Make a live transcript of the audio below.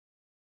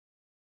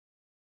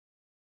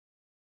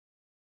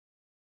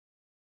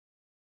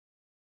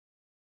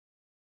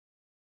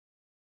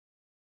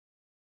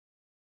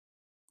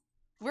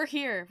We're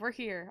here. We're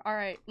here. All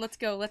right, let's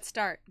go. Let's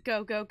start.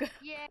 Go, go, go.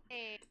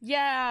 Yay!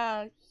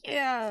 Yeah.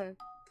 Yeah.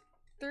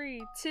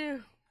 3,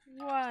 2,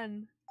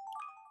 1.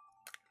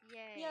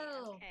 Yay!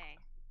 Yo. Okay.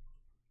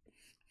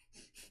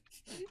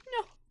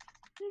 No.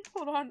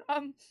 Hold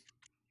on.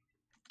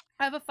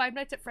 I have a Five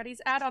Nights at Freddy's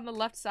ad on the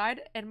left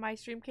side, and my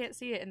stream can't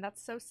see it, and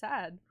that's so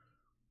sad.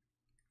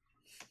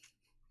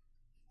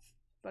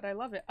 But I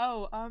love it.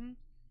 Oh,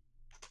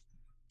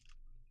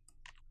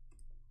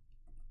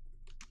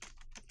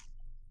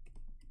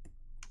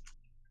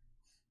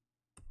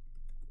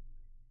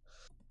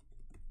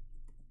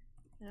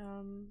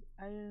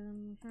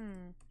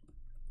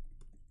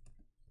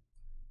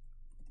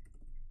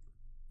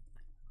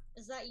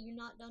 Is that you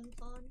not done,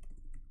 Fawn?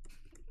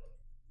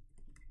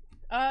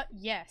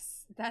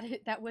 Yes.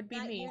 That would be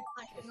That me. you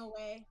typing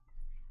away?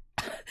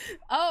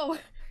 Oh,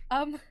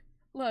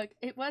 look,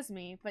 it was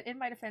me, but in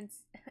my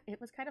defense,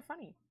 it was kind of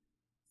funny.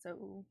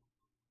 So,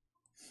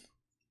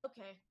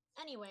 Okay.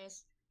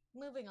 Anyways,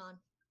 moving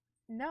on.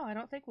 no, I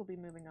don't think we'll be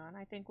moving on.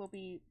 I think we'll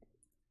be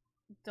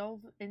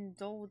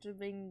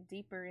indulging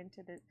deeper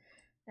into the...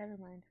 Never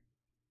mind.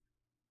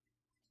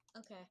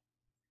 Okay.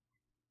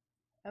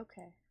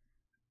 Okay.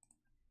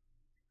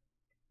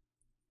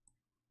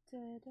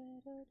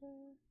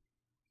 Da-da-da-da.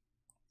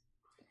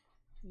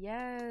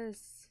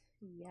 Yes.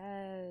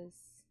 Yes.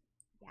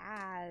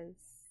 Yes.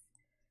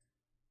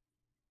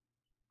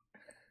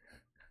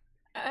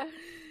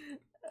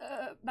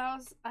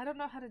 Mouse, I don't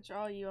know how to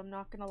draw you, I'm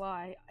not gonna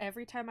lie.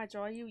 Every time I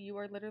draw you, you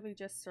are literally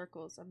just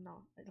circles. I'm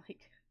not,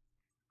 like...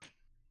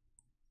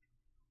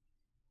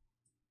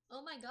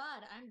 Oh my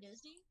god, I'm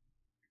Disney?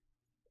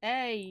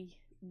 Hey!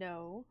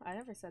 No, I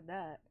never said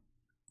that.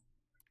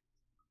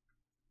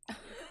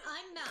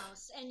 I'm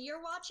Mouse, and you're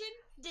watching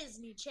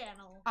Disney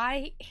Channel.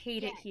 I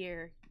hate it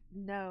here.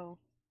 No.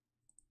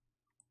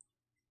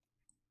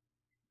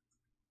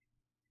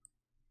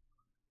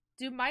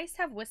 Do mice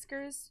have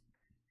whiskers?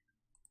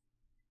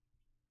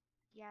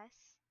 Yes.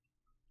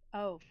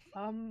 Oh,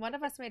 one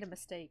of us made a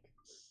mistake.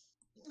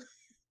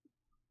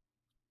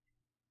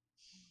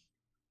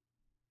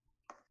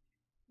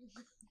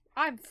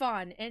 I'm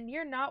Fawn, and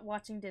you're not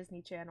watching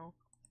Disney Channel.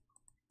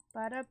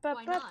 Why not?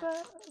 Maybe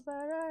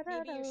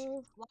you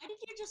should. Why did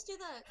you just do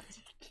that?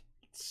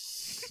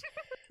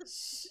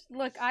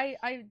 Look,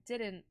 I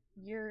didn't.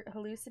 You're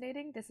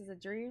hallucinating? This is a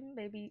dream?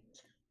 Maybe...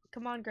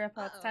 Come on,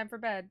 Grandpa, it's time for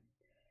bed.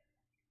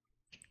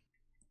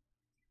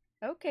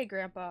 Okay,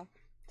 Grandpa.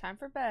 Time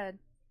for bed.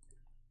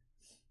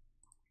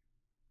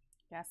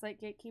 Gaslight,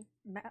 gatekeep,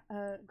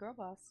 girl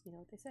boss. You know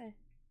what they say.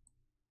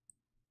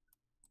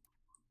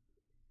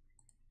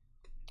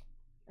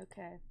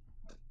 Okay.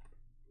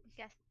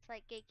 Guess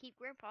like gatekeep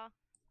grandpa.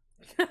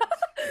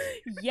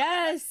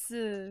 Yes!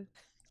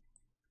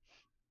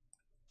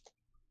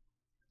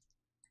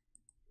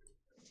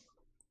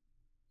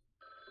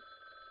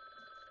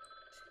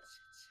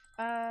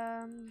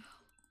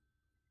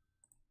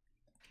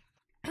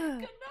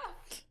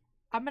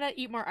 I'm gonna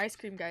eat more ice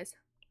cream, guys.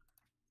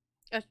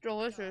 It's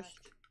delicious.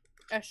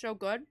 It's so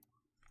good.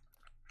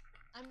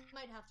 I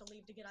might have to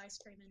leave to get ice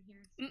cream in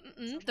here.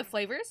 The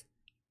flavors?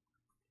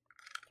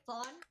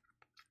 Fawn?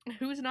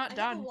 Who's not I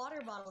done? have a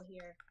water bottle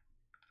here.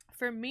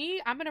 For me,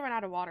 I'm gonna run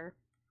out of water.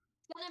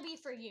 It's gonna be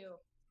for you.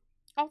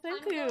 Oh,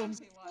 thank I'm you. going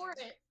to pour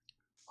it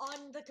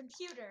on the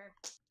computer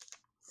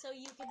so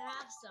you can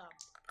have some.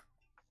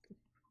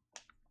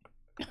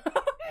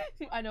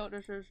 I know what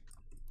this is.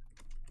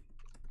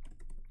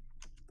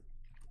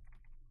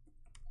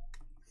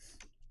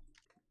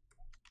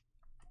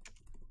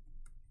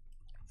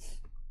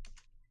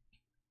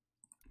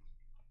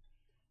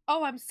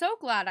 Oh, I'm so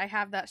glad I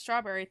have that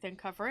strawberry thing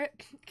cover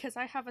it, because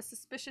I have a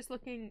suspicious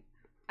looking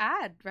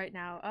ad right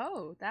now.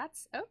 Oh,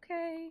 that's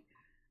okay.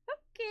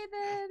 Okay,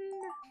 then.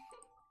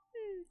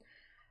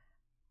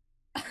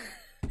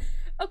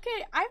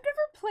 Okay, I've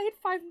never played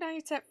Five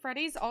Nights at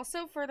Freddy's,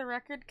 also, for the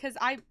record, because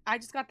I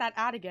just got that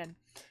ad again.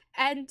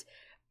 And,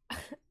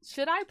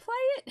 should I play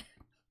it?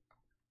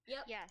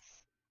 Yep.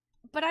 Yes.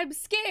 But I'm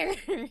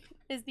scared,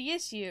 is the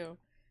issue.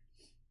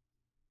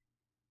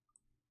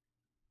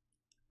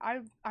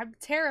 I'm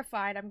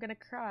terrified. I'm gonna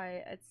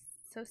cry. It's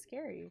so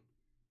scary.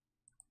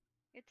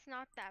 It's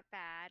not that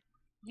bad.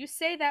 You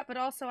say that, but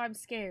also I'm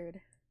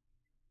scared.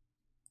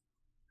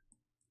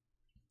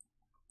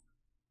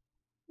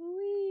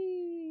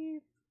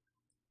 Whee!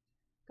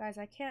 Guys,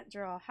 I can't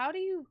draw. How do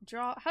you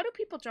draw? How do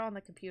people draw on the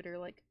computer?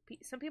 Like,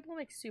 some people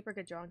make super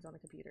good drawings on the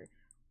computer.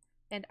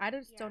 And I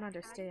just don't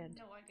understand. I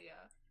have no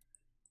idea.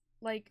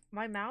 Like,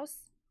 my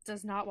mouse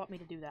does not want me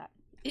to do that.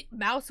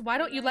 Mouse, why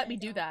don't you let me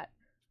do that?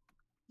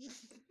 My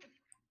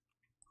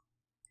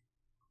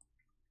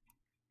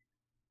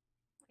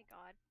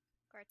god.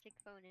 Gartic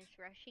phone is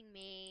rushing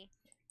me.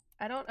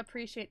 I don't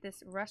appreciate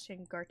this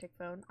rushing, Gartic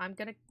phone. I'm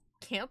gonna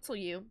cancel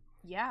you.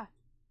 Yeah.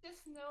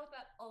 Just know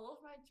that all of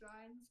my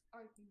drawings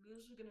are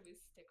usually gonna be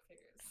stick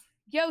figures.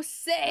 Yo,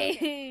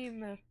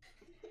 same!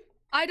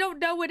 I don't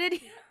know what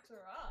any-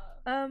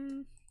 Draw.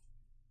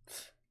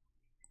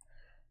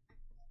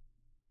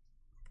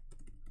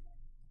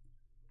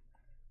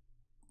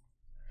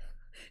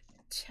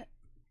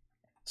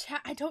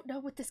 Chat, I don't know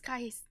what this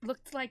guy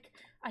looked like.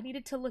 I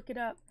needed to look it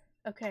up.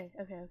 Okay.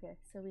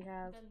 So we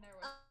have... Then there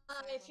was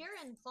If you're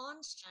in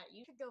Fawn's chat,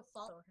 you should go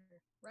follow her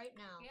right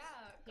now.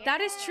 Yeah.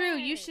 That is true.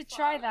 You Yes, should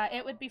try that. It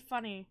follow. would be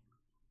funny.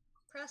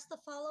 Press the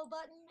follow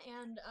button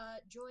and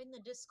join the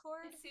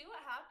Discord. And see what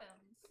happens.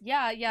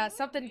 Yeah, Ooh,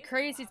 something amazing.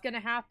 crazy's gonna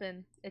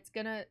happen. It's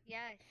gonna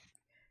Yes.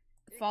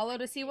 follow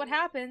to see what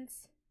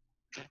happens.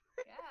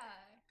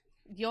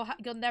 Yeah.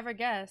 You'll never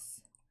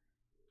guess.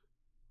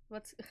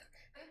 What's... I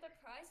think the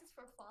prizes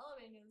for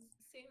following is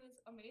seeing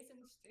this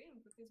amazing stream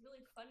with these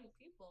really funny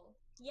people.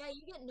 Yeah,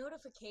 you get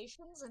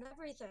notifications and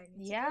everything.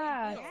 It's a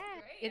Yeah. great deal.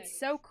 Yeah. Great. It's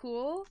so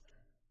cool.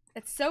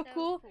 It's so, So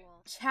cool.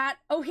 cool. Chat.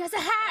 Oh, he has a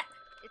hat.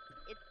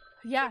 It's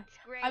Yeah, it's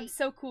great. I'm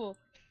so cool.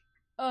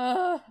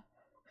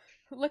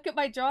 Look at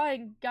my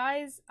drawing,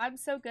 guys. I'm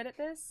so good at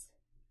this.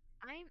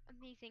 I'm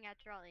amazing at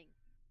drawing.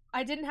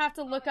 I didn't have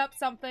to look up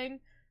something.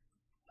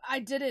 I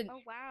didn't.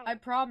 Oh wow. I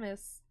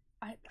promise.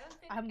 I don't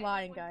think I'm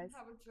lying, anyone guys.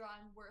 can have a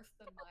drawing worse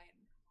than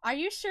mine. Are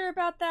you sure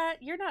about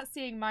that? You're not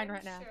seeing mine I'm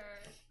right now.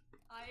 Sure.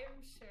 I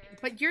am sure.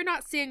 But you're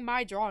not seeing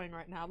my drawing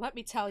right now, let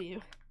me tell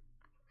you.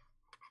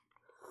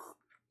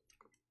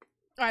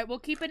 Alright, we'll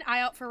keep an eye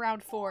out for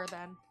round 4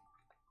 then.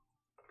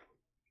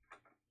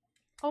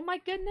 Oh my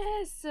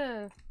goodness!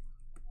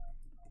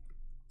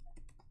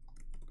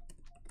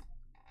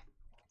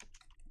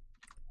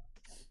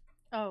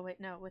 Oh, wait,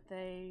 no, with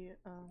a...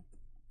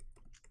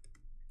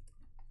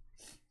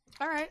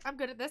 Alright, I'm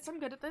good at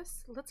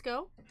this, Let's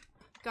go.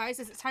 Guys,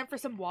 is it time for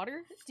some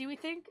water, do we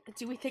think?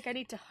 Do we think I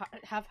need to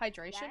have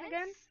hydration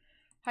again?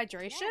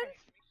 Hydration?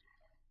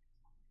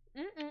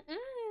 Yes.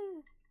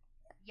 Mm-mm-mm.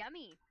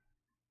 Yummy.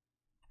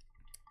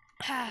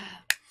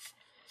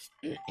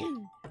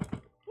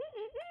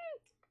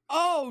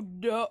 Oh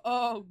no!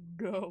 Oh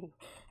no!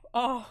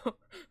 Oh,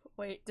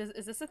 wait.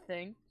 Is this a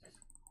thing?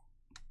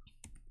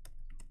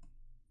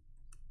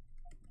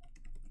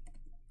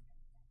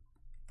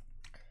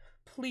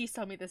 Please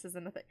tell me this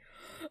isn't a thing.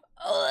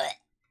 What?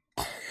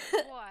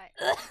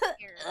 I'm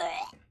scared.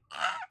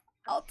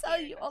 I'll tell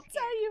you. I'm I'll scared.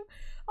 tell you.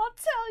 I'll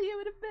tell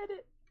you in a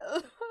minute.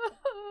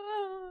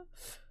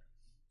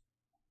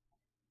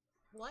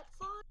 What,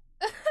 Fawn?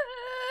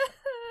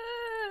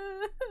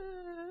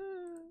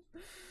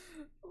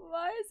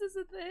 Why is this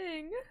a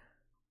thing?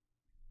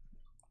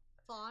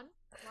 Fawn?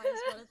 Why is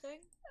what a thing?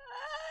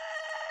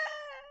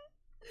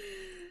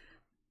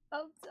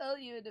 I'll tell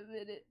you in a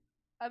minute.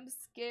 I'm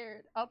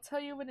scared. I'll tell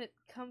you when it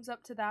comes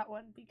up to that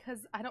one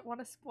because I don't want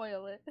to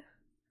spoil it.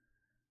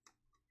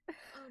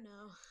 Oh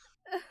no.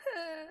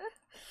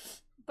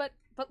 but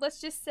let's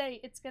just say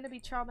it's gonna be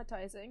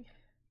traumatizing.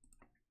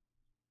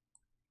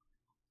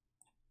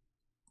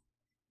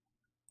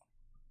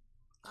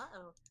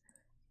 Uh-oh.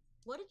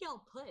 What did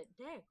y'all put?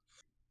 Dang.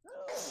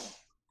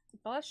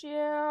 Bless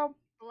you.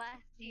 Bless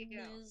you.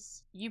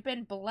 Ms. You've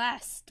been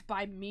blessed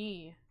by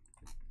me.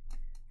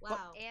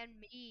 Wow. And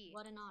me.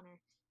 What an honor.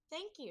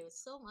 Thank you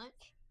so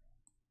much.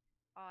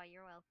 Oh,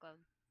 you're welcome.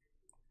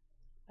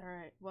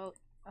 Alright, well,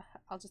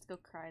 I'll just go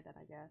cry then,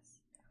 I guess.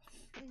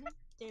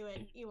 Do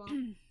it. You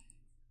won't.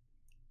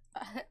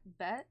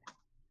 Bet?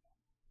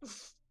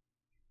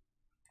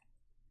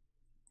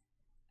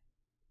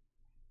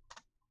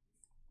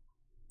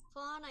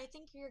 Fawn, I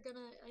think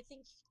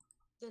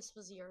this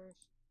was yours.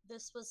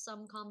 This was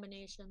some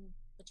combination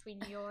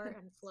between your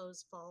and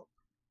Flo's fault.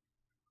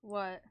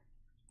 What?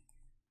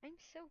 I'm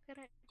so good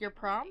at Your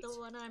prompt? The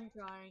one I'm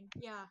drawing.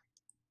 Yeah.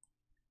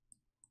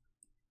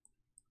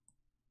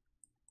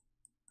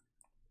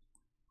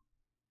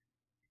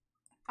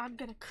 I'm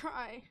gonna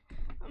cry.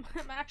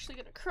 I'm actually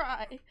gonna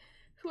cry.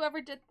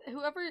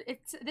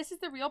 This is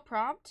the real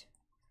prompt?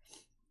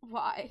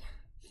 Why?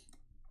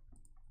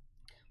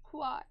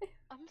 Why?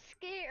 I'm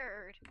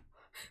scared.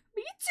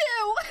 Me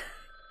too!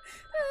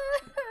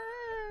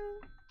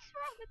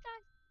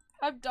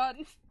 Traumatized. I'm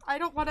done. I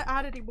don't want to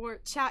add any more.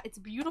 Chat, it's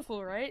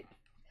beautiful, right?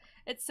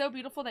 It's so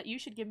beautiful that you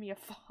should give me a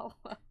follow.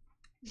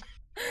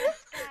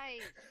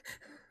 Guys.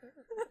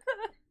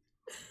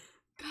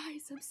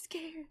 Guys, I'm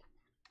scared.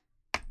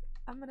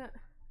 I'm gonna...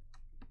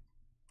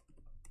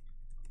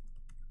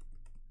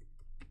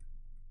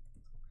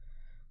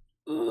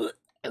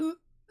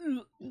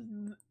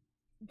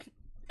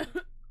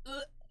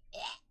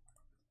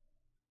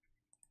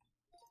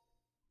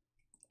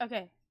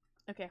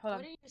 Okay, hold on.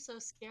 What are you so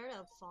scared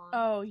of, Fawn?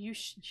 Oh, you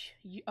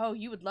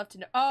would love to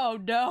know. Oh,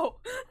 no.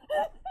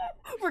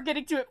 We're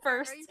getting to it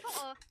first.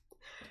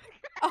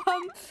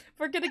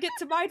 We're gonna get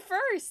to mine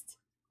first.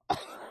 Harry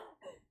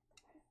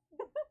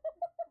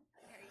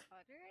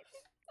Potter, I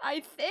think? I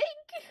think.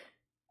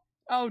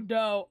 Oh,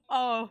 no.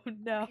 Oh,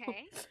 no.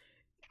 Okay.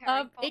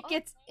 Harry It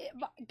gets...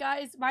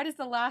 guys, mine is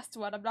the last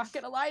one. I'm not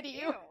gonna lie to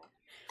you.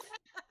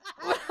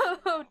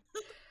 Ew.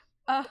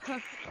 uh,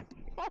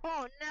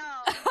 Oh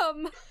no.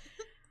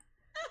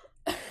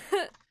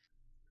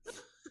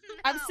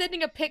 I'm No.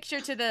 sending a picture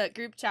to the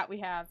group chat we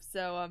have,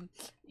 so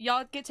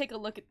y'all can take a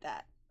look at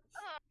that.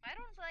 Oh, I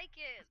don't like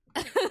it.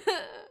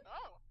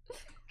 Oh.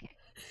 Okay.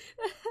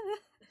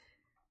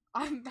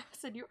 I'm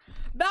mousing you.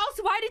 Mouse,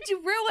 why did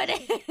you ruin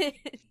it?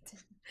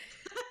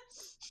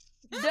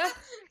 Duh.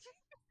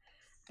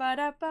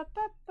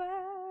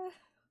 Ba-da-ba-ba-ba.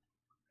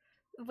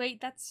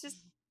 Wait, that's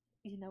just...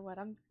 You know what,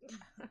 I'm...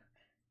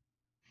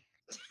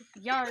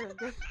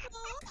 Yarg.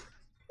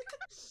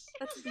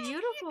 That's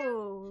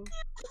beautiful.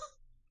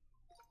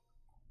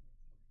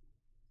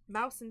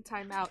 Mouse in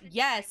timeout.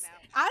 Yes.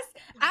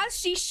 As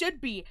she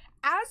should be.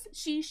 As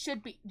she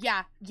should be.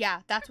 Yeah,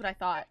 that's what I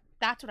thought.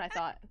 That's what I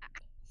thought.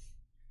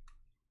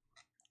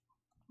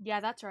 Yeah,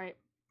 that's right.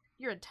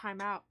 You're in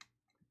timeout,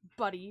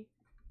 buddy.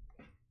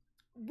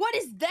 What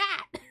is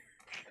that?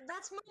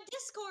 That's my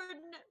Discord.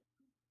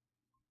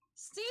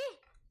 See?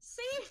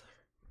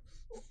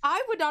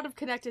 I would not have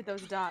connected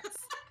those dots.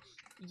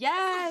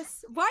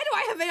 Yes! Why do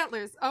I have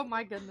antlers? Oh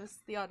my goodness,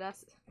 the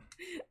audacity.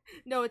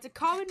 No, it's a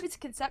common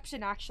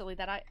misconception actually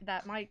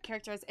that my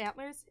character has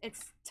antlers.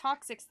 It's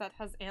Toxics that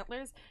has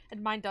antlers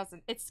and mine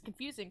doesn't. It's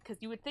confusing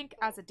because you would think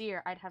as a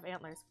deer I'd have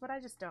antlers, but I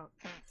just don't.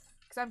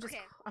 Cuz I'm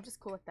just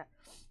cool like that.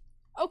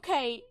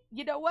 Okay,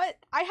 you know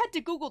what? I had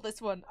to Google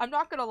this one. I'm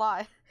not going to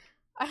lie.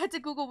 I had to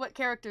Google what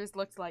characters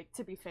looked like,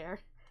 to be fair.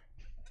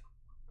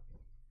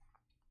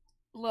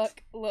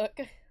 Look.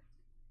 I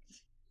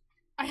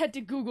had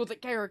to Google the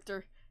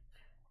character.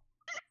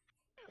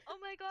 Oh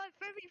my god,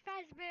 Furby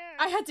Fazbear!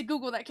 I had to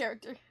Google that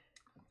character.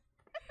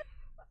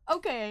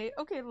 Okay,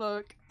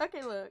 look.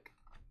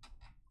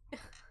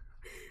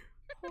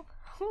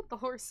 Hold the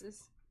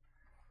horses.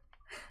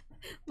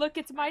 Look,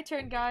 it's my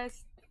turn,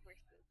 guys.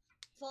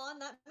 Fawn,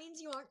 that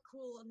means you aren't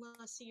cool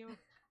unless you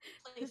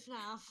play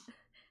FNAF.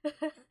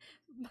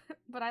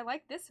 But I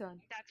like this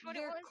one. That's what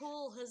Your it was?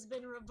 cool has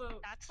been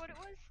revoked. That's what it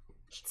was?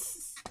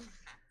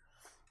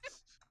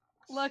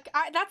 Look,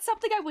 that's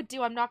something I would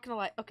do. I'm not gonna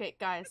lie. Okay,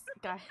 guys.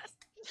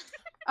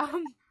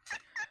 I'm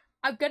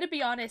gonna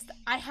be honest.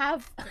 I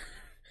have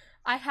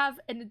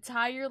an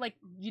entire, like,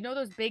 you know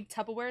those big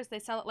Tupperwares they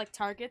sell at like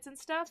Targets and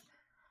stuff,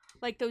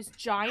 like those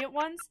giant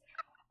ones.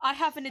 I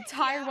have an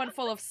entire one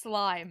full of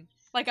slime.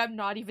 Like, I'm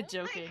not even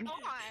joking. Oh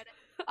my god.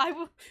 I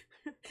will.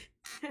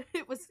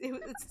 It's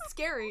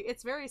scary.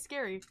 It's very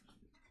scary.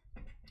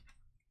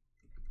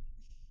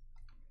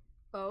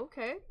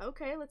 Okay,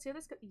 let's hear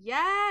this go.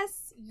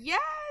 Yes!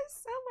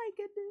 Oh my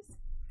goodness.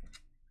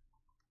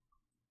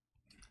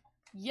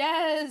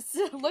 Yes!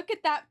 Look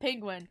at that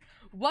penguin.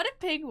 What a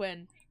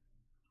penguin.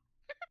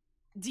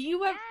 Do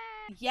you have...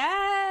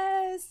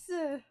 Yes!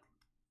 I'm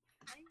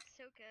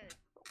so good.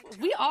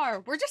 We are.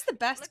 We're just the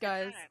best, Look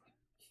guys. at that.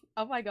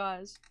 Oh my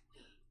gosh.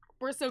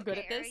 We're so good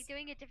Okay, at are this. we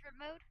doing a different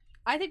mode?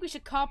 I think we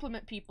should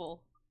compliment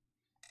people.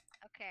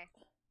 Okay.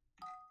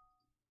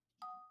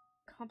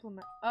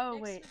 Compliment. Oh,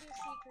 Next wait. we do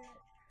secret.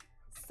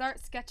 Start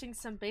sketching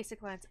some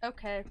basic lines.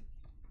 Okay.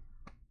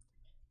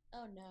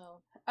 Oh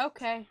no.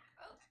 Okay.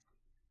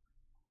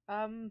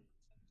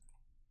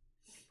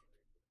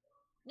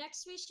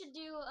 Next we should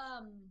do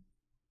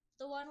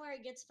the one where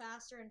it gets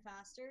faster and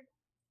faster.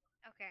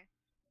 Okay.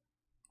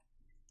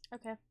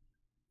 Okay.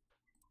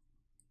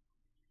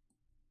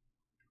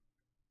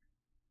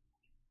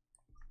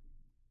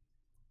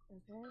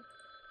 Okay.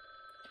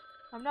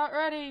 I'm not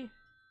ready.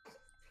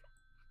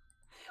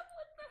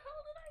 What the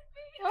hell did I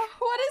make? Oh,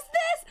 what is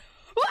this?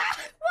 What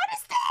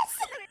is this?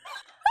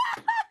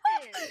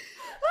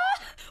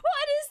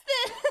 What is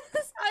this?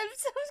 I'm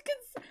so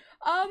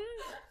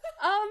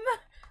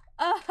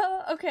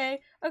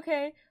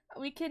okay.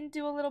 We can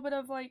do a little bit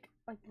of like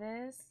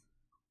this.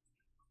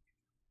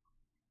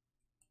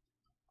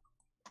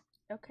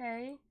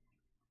 Okay.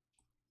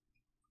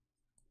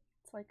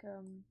 It's like,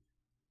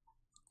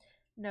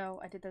 no,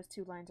 I did those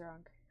two lines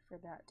wrong for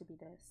that to be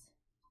this.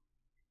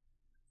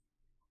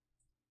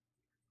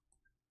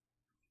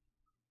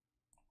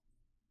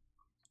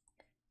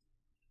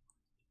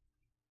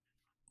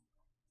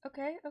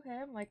 Okay,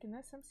 I'm liking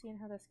this. I'm seeing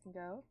how this can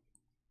go.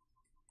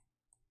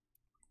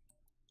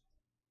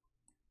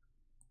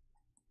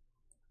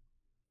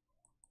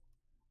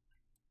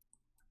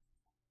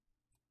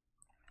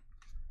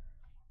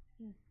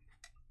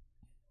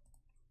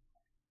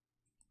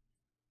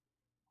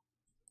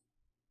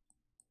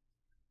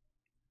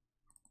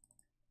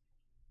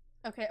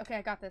 Okay,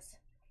 I got this.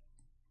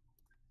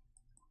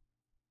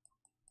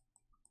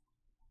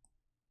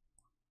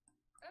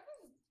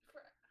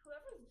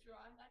 Whoever's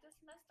drawing that just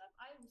messed up,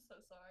 I am so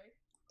sorry.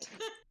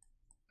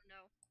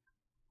 No.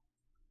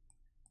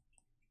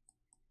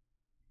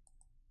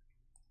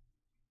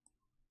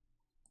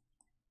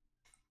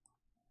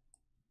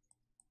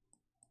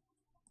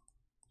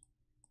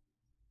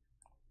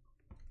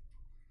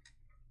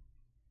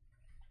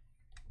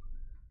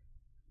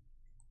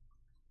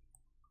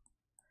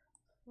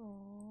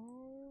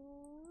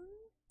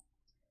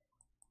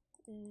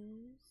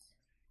 Is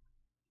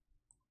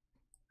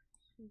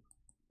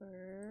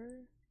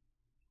super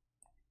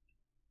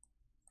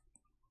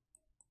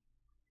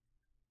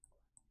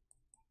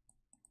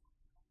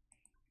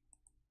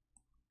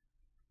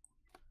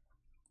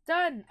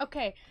done.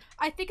 Okay,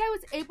 I think I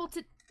was able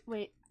to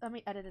wait. Let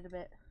me edit it a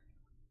bit.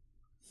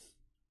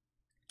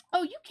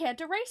 Oh, you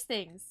can't erase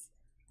things.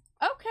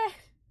 Okay.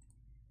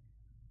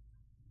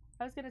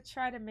 I was gonna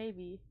try to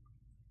maybe,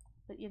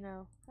 but you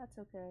know, that's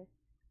okay.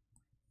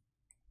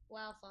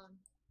 Wow, fun.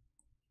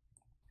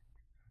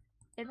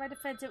 In my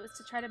defense, it was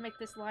to try to make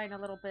this line a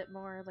little bit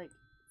more, like,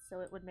 so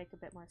it would make a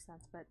bit more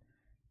sense, but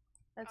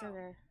that's Oh.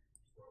 okay.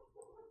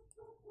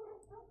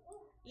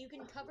 You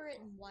can cover it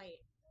in white.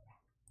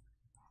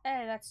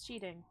 Hey, that's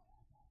cheating.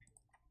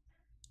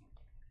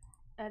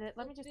 Edit,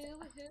 let me just...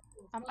 Boo-hoo.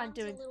 I'm Fawn's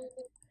undoing... a little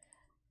bit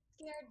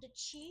scared to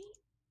cheat.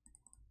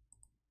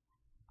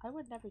 I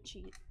would never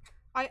cheat.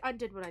 I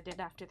undid what I did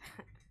after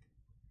that.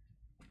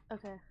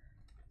 Okay.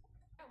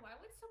 Yeah, why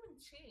would someone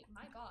cheat?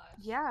 My gosh.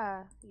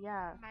 Yeah,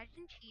 yeah.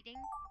 Imagine cheating.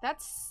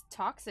 That's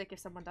toxic if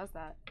someone does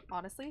that,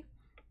 honestly.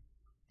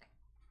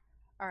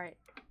 Alright.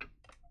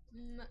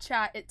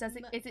 Chat, it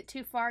doesn't... Is it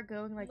too far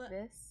going like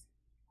this?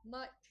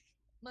 Much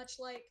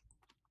like...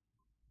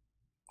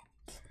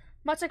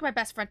 Much like my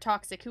best friend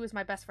Toxic, who is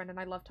my best friend, and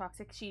I love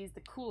Toxic. She's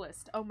the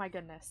coolest. Oh my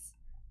goodness.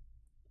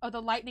 Oh,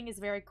 the lightning is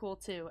very cool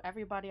too.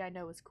 Everybody I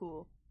know is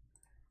cool.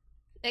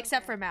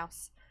 Except Okay. for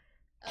Mouse.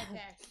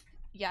 Okay.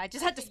 Yeah, I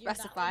just had to Figured that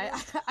specify. one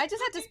out. I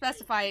just had to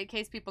specify in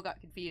case people got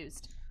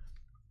confused.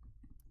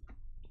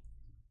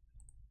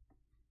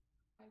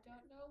 I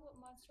don't know what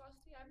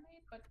monstrosity I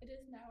made, but it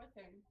is now a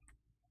thing.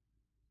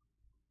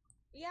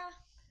 Yeah.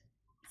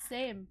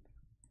 Same.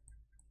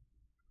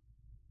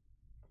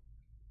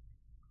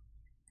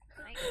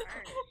 Nice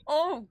art.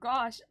 Oh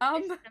gosh.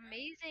 This is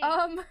amazing.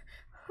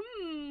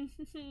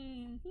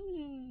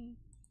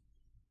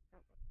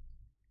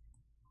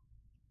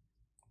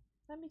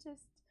 Let me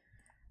just...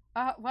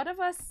 one of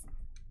us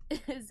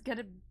is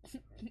gonna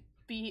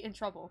be in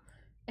trouble.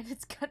 And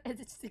it's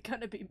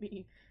gonna be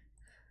me.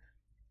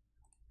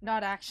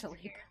 Not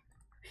actually.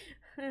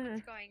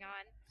 What's going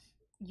on?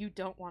 You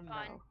don't want to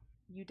Fun. know.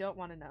 You don't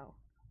want to know.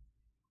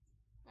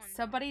 Oh, no.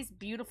 Somebody's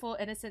beautiful,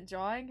 innocent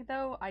drawing,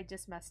 though, I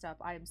just messed up.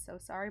 I am so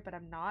sorry, but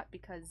I'm not,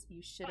 because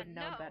you should have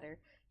known no. better.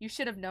 You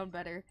should have known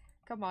better.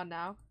 Come on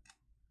now.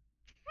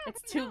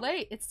 It's Oh, too no.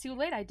 late. It's too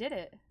late. I did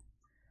it.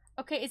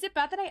 Okay, is it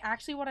bad that I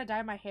actually want to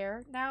dye my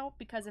hair now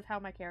because of how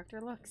my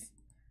character looks?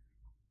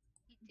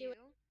 You do?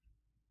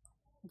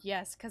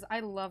 Yes, because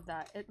I love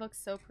that. It looks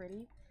so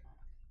pretty.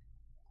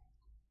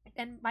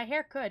 And my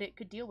hair it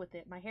could deal with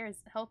it. My hair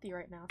is healthy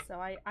right now,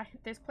 so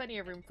there's plenty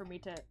of room for me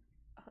to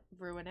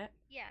ruin it.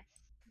 Yes.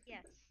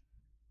 Yes.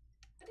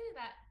 I do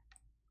that.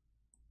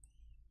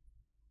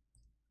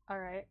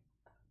 Alright.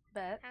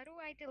 Bet. How do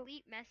I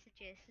delete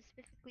messages,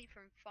 specifically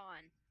from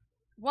Fawn?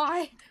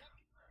 Why?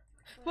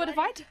 What have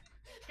I done?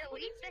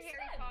 Delete the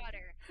Harry said?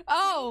 Potter.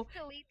 Oh! Please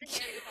delete the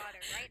Harry Potter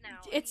right now.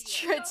 It's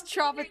immediately. It's Don't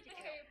trauma- delete the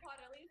Harry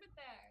Potter, leave it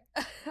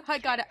there. I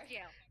got it.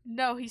 Jail.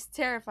 No, he's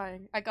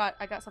terrifying. I got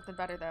something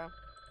better though.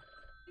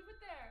 Leave it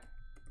there.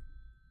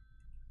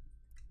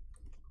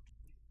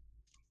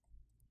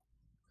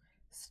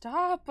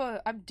 Stop!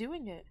 I'm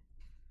doing it.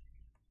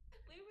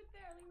 Leave it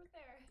there, leave it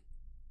there.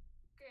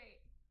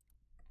 Great.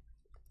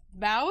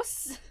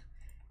 Mouse?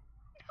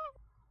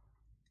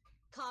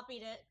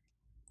 Copied it.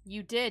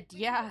 You did,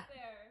 Leave yeah. it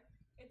there.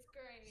 It's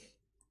great.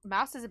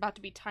 Mouse is about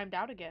to be timed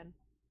out again.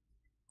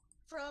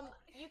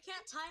 You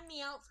can't time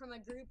me out from a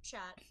group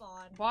chat,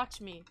 Fawn. Watch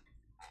me.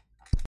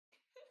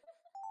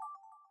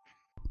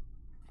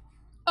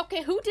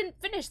 Okay, who didn't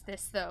finish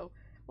this though?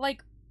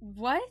 Like,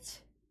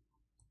 what?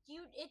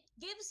 It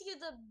gives you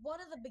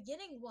one of the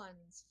beginning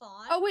ones,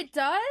 Fawn. Oh, it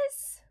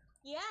does?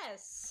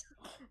 Yes.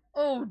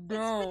 Oh It's been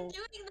no.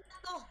 doing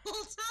that the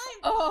whole time.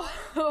 Oh,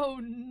 Fawn. oh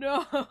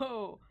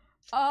no.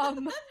 Have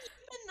you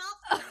been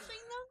not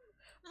finishing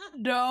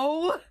them?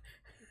 No.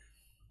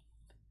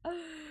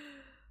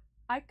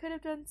 I could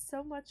have done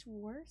so much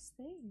worse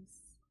things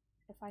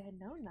if I had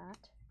known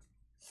that.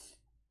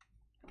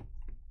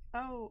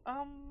 Oh,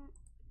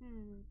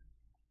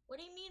 What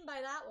do you mean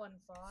by that one,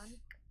 Fawn?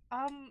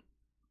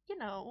 You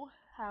know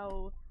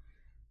how...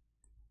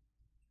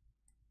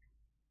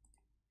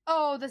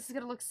 Oh, this is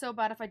gonna look so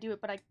bad if I do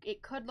it, but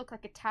it could look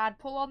like a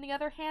tadpole on the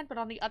other hand, but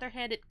on the other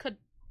hand, it could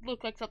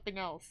look like something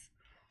else.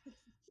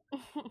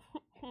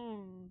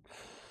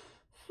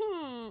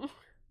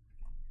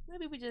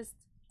 Maybe we just...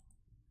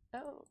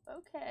 Oh,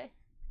 okay.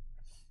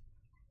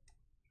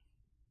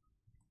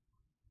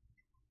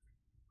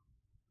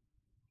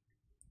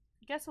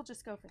 Guess we'll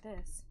just go for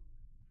this.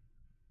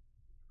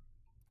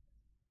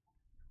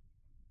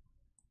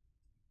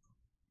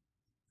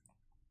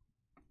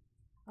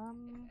 If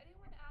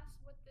anyone asks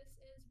what this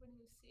is when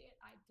you see it,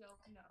 I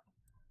don't know.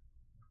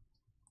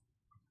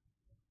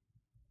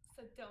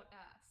 So don't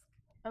ask.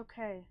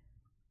 Okay.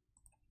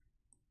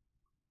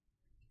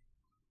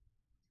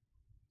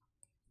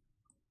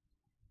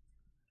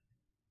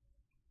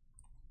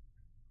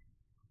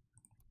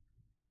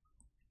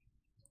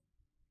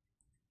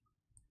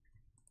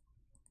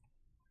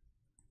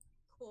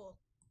 Cool.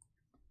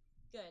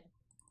 Good.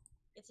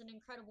 It's an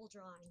incredible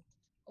drawing.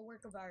 A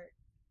work of art.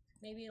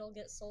 Maybe it'll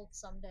get sold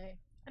someday.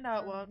 No,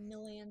 it for won't.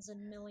 Millions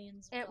and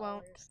millions of It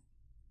won't. dollars.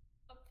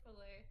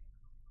 Hopefully.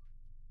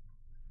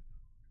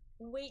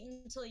 Wait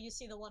until you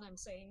see the one I'm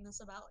saying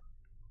this about.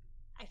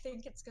 I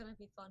think it's gonna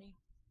be funny.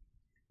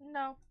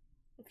 No.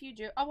 If you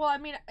drew... Oh, well, I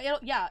mean,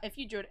 if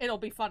you drew it, it'll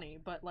be funny,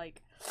 but,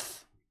 like...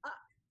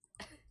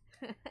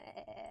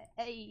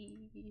 Hey.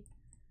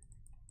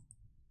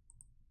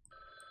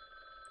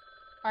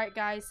 Alright,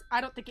 guys. I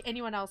don't think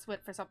anyone else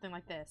went for something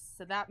like this,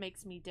 so that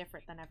makes me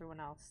different than everyone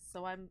else.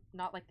 So I'm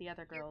not like the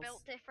other girls. You're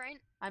built different?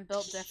 I'm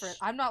built different.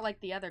 I'm not like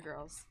the other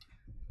girls.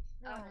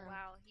 Oh,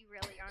 wow. You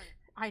really aren't.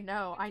 I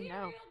know, I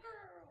know. Material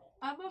girl.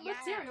 I'm a Yes.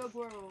 material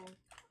girl.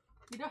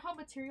 You know how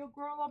material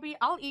girl I'll be?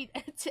 I'll eat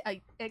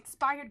an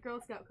expired Girl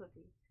Scout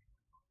cookie.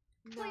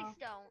 Please No.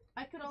 don't.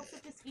 I could also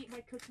just eat my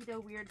cookie dough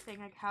weird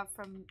thing I have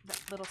from the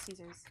Little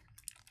Caesars.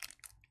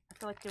 I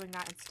feel like doing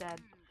that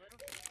instead. Little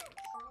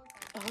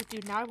Oh,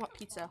 dude, now I want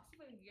pizza. Box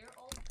of a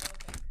year-old Girl Scout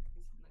cookies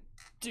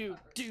in the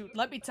Dude,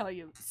 let me tell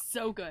you,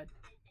 so good.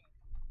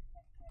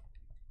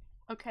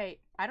 Okay,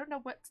 I don't know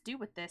what to do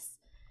with this.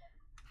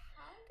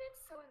 How did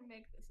someone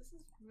make this? This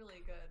is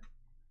really good.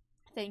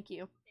 Thank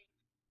you.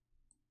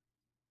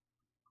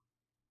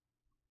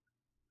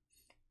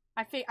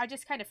 I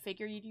just kind of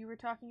figured you were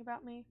talking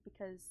about me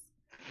because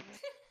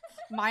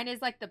mine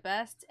is like the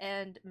best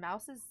and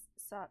Mouse's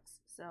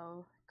sucks,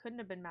 so couldn't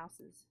have been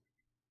Mouse's.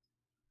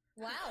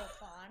 Wow,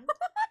 Fawn.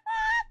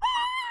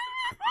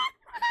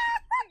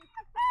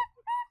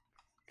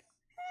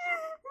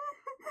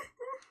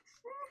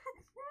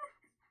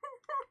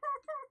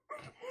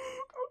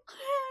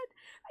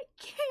 I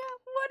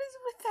can't. What is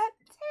with that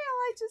tail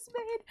I just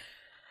made?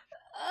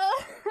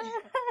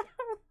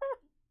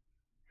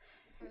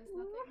 There's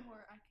nothing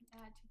more I can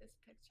add to this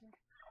picture.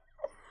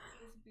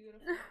 It is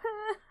beautiful.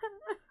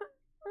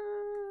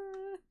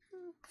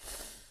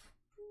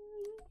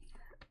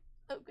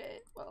 Okay,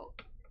 well.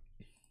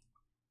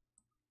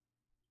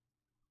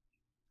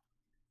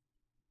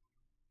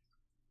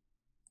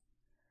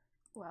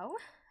 Well,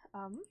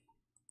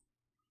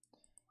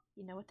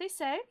 you know what they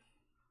say.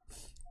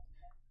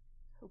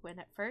 When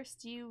at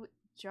first you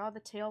draw the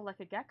tail like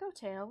a gecko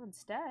tail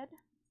instead,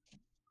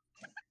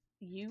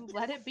 you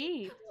let it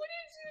be. What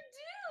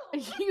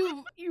did you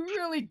do? You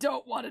really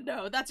don't want to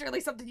know. That's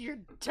really something you're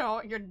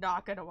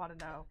not gonna want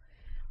to know.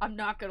 I'm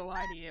not gonna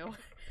lie to you.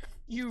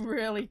 You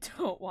really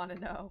don't want to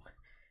know.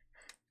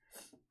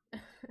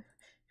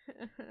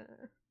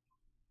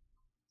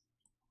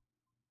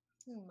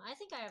 I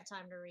think I have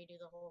time to redo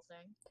the whole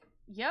thing.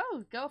 Yo,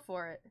 go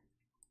for it.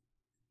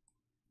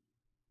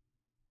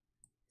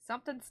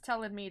 Something's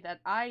telling me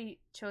that I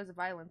chose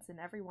violence in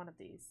every one of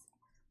these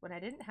when I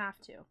didn't have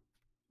to.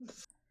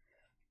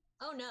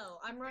 Oh no,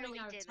 I'm You running really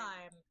out of didn't.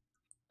 time.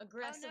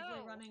 Aggressively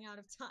no. running out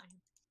of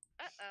time.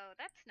 Uh-oh,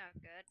 that's not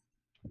good.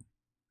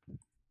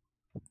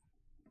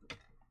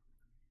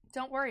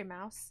 Don't worry,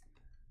 Mouse.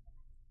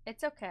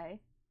 It's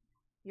okay.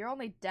 You're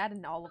only dead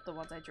in all of the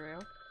ones I drew.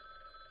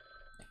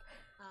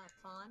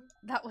 Fawn?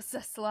 That was a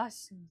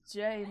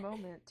 /J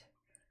moment.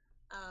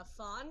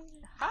 Fawn?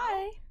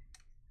 Hi.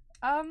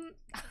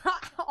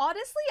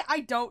 Honestly, I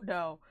don't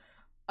know.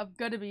 I'm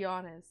gonna be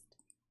honest.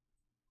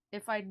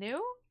 If I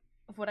knew,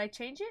 would I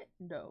change it?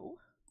 No.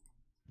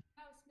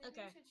 Mouse, maybe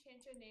Okay. you should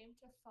change your name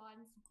to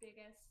Fawn's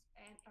biggest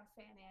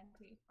fan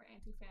anti or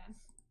anti-fan.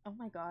 Oh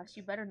my gosh,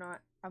 you better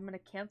not. I'm gonna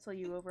cancel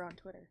you over on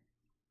Twitter.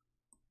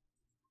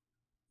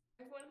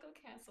 Everyone go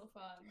cancel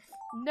Fawn.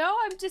 No,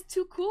 I'm just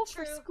too cool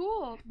for True.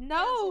 school. Cancel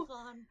No,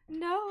 Fawn.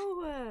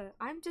 no,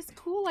 I'm just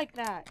cool like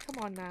that.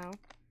 Come on now.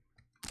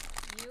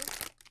 You?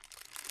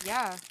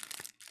 Yeah,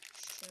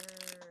 Sure.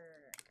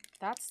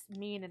 that's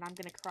mean, and I'm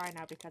gonna cry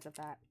now because of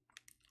that.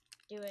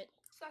 Do it.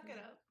 Suck it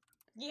up.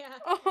 Yeah.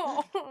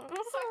 Oh.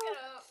 Suck it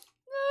up.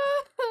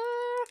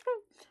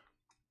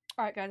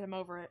 All right, guys, I'm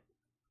over it.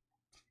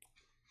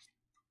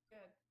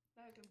 Good.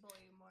 Now I can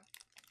bully you more.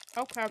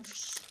 Okay.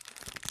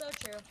 So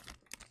true.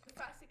 The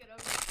faster you get over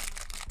it, the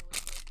more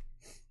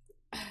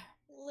I can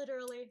bully you.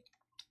 Literally.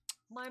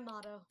 My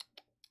motto.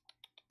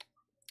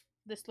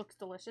 This looks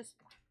delicious.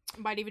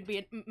 Might even be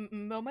an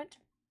moment.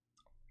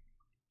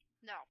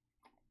 No.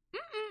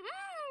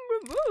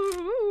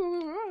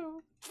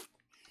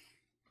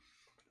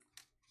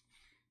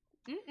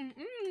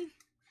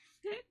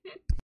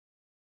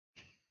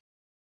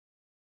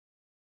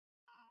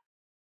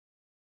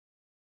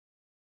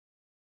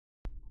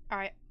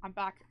 Alright, I'm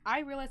back. I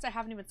realized I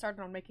haven't even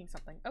started on making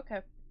something.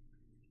 Okay.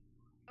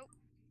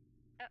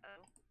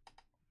 Uh-oh.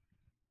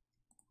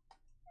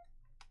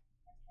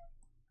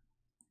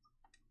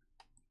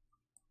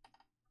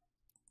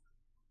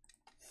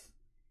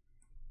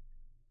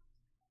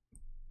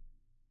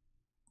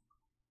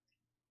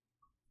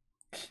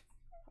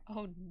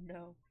 Oh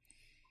no.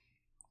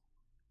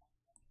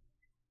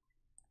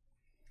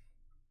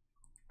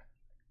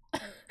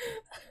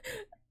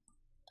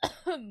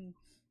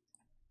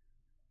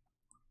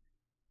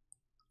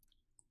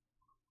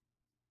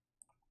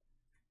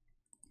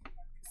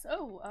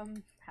 So,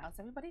 how's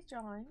everybody's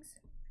drawings?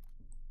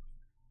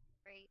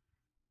 Great.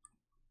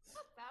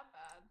 Not that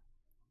bad.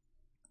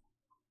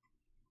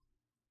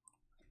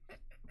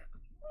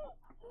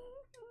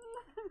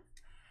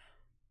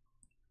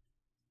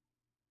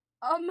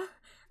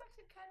 It's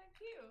actually kind of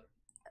cute.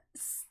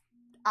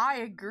 I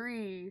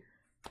agree.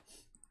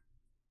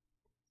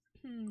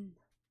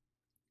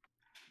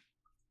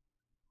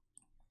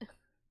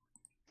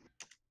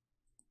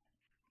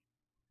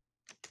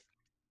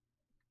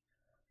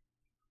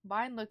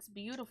 Mine looks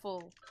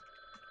beautiful.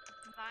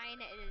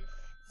 Mine is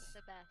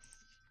the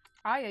best.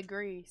 I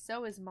agree.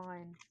 So is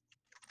mine.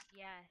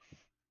 Yes.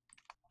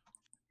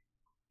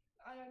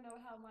 I don't know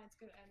how mine's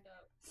gonna end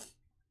up.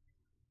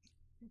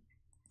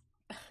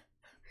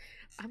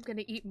 I'm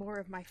gonna eat more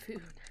of my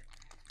food.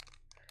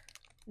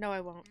 No,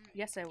 I won't.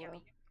 Yes, I will.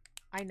 Yummy.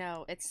 I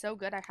know. It's so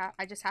good.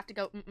 I just have to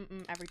go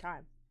every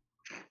time.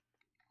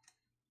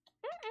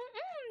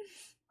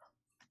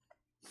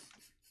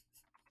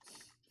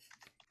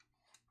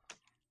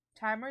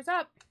 Timer's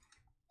up.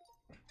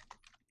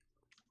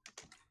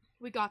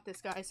 We got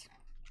this, guys.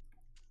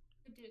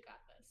 We do got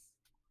this.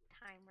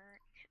 Timer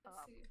Let's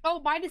up. see. Oh,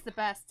 mine is the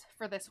best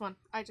for this one.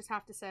 I just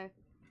have to say.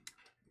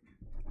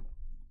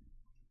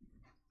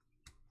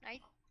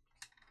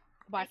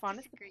 By I far is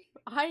the disagree.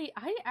 I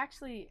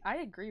actually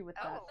agree with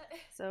that. Oh,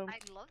 So I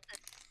love this.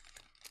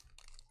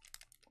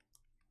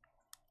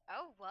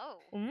 Oh, whoa.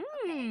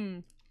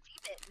 mm.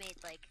 It made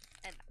like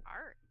an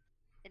art.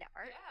 An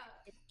art?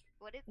 Yeah.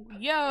 What is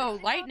Yo,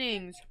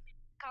 lightnings.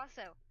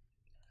 Picasso?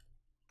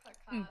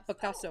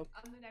 Picasso. Oh,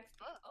 I'm the next.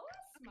 Oh, Oh,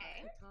 that's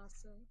okay. smart.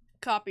 Picasso.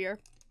 Copier.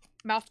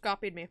 Mouse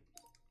copied me.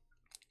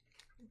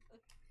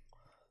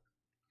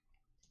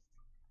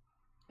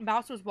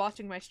 Mouse was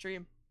watching my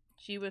stream.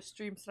 She was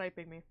stream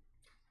sniping me.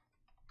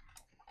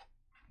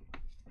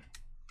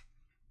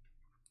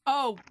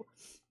 Oh,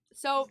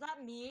 so Is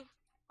that me?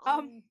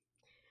 Fawn's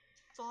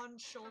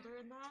shoulder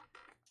in that?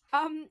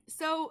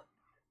 so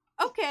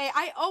okay,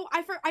 I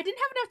didn't have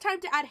enough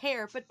time to add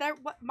hair, but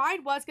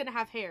mine was gonna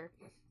have hair.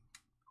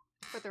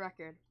 For the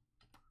record,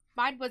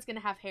 mine was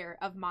gonna have hair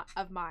of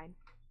mine.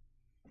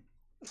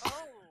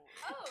 Oh.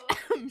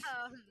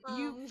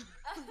 Oh.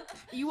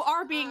 You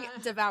are being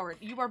devoured.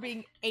 You are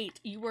being ate.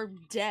 You are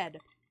dead.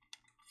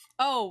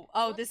 Oh,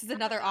 this is What's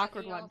another that,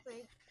 awkward y'all one.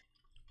 think?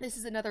 This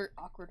is another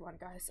awkward one,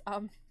 guys. I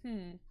had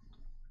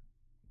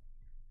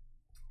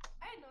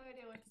no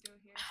idea what to do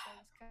here, so I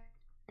just kind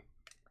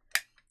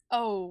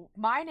Oh,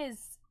 mine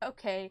is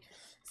okay.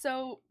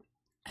 So,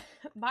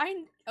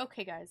 mine.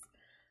 Okay, guys.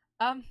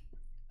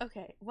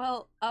 Okay.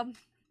 Well,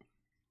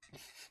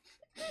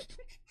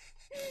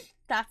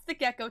 that's the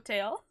gecko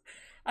tail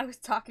I was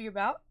talking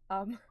about.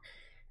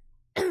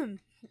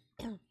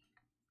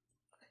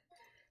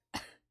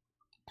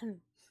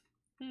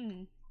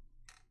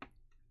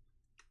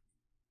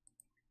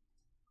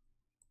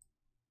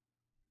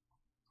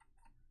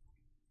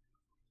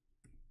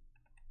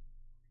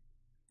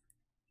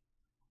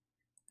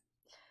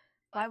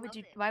 Why would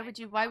you?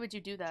 Why would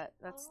you do that?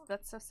 That's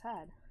so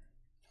sad.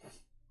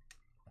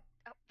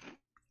 Oh.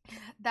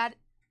 That.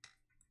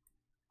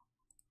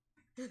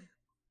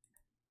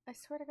 I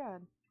swear to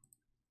God.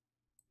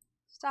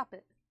 Stop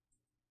it.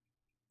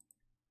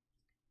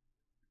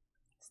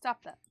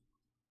 Stop that.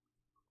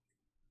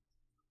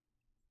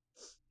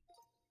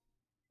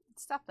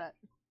 Stop that.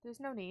 There's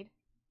no need.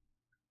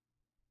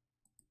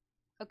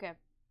 Okay.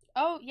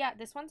 Oh, yeah,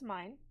 this one's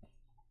mine.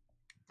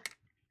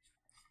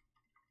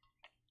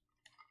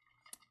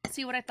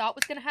 See, what I thought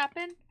was gonna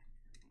happen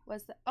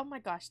was that, oh my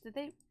gosh, did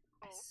they?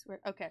 I swear.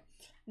 Okay.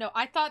 No,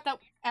 I thought that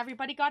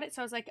everybody got it,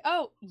 so I was like,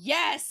 oh,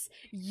 yes!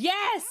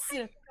 Yes!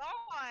 Oh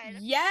my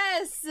God.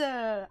 Yes!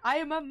 I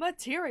am a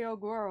material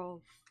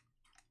girl.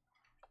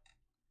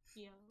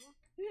 Yo.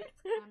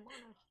 I'm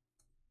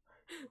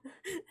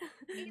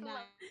I on love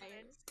a it.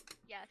 nice.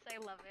 Yes, I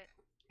love it.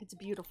 It's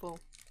beautiful.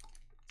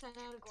 10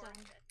 out of 10.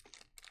 Gorgeous.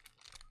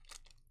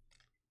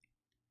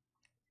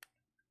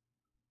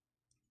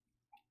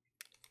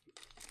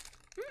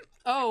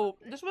 Oh,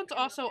 this one's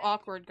also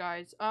awkward,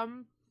 guys.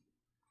 Fawn?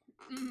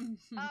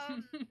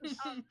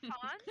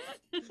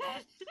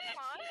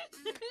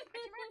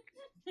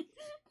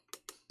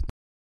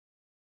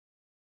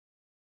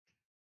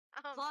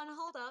 Fawn,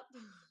 hold up.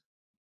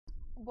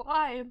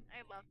 Why?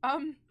 I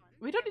love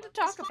We don't need to Is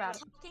talk Fawn about it.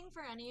 talking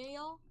for any of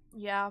y'all?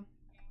 Yeah.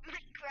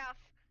 Minecraft.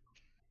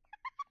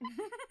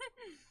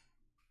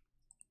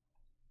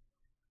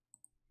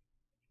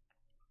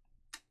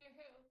 hear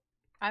who?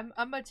 I'm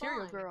a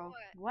material Fun. girl.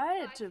 No, What?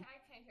 I can't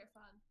hear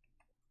fun.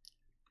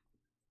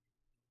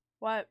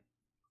 What?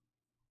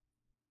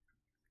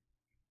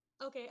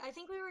 Okay, I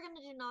think we were gonna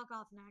do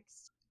knockoff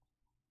next.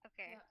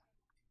 Okay. Yeah.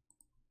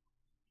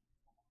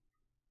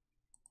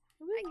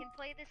 I can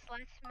play this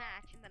last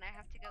match and then I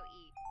have to go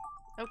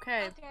eat.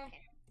 Okay. Okay.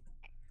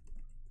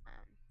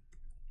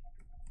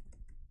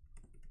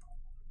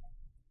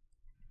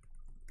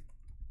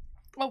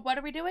 Well, what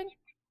are we doing?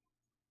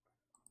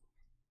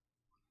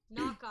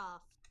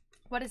 Knockoff.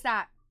 What is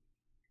that?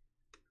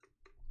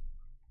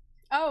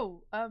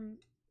 Oh,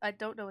 I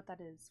don't know what that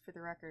is, for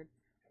the record.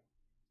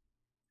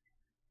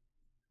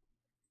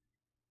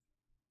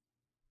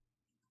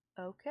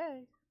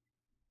 Okay.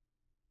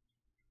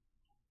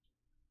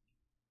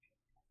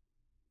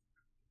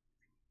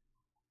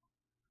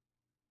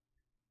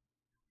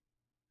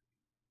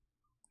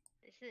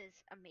 This is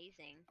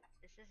amazing.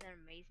 This is an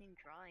amazing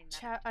drawing. That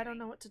Chat, I'm I don't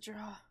know doing. what to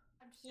draw.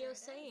 I'm sure Yo, it is.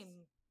 same.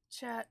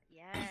 Chat.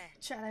 Yes.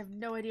 Chat, I have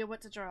no idea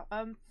what to draw.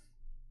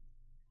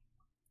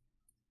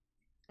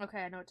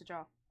 Okay, I know what to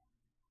draw.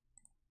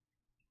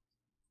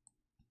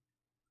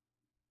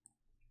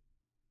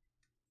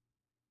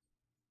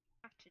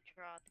 have to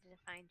draw the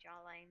defined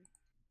jawline.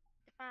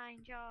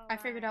 Defined jawline. I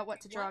figured out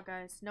what to draw, What?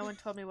 guys. No one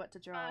told me what to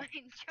draw.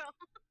 Defined jaw.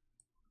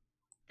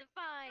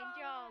 Defined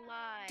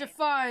jawline.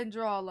 Define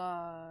draw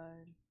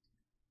line.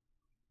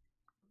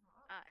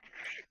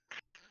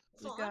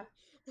 Fawn? Look,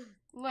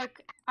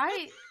 look,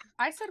 I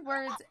said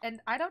words and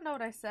I don't know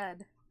what I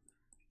said.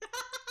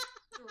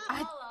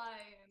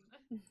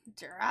 Drawline.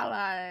 Draw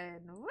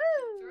line. Woo!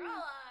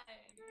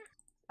 Drawline.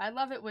 I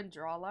love it when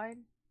draw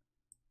line.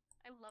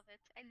 I love it.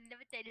 I love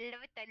it. I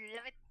love it. I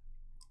love it.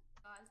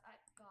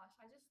 Gosh,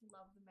 I just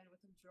love the men with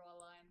a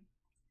drawline.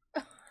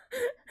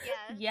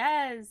 Yes.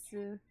 Yes.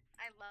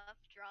 I love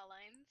draw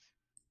lines.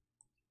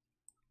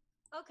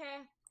 Okay.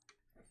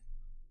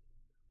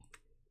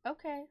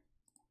 Okay.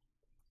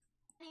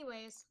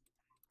 Anyways.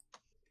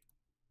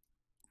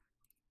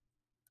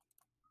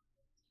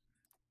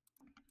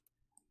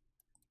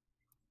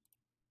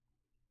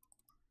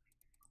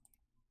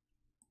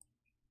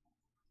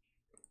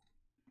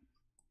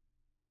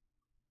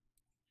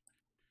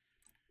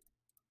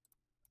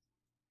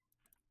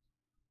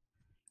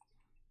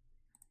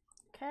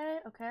 Okay,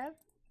 okay.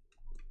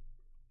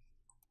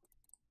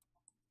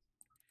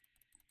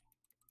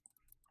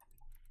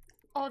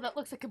 Oh, that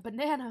looks like a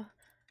banana.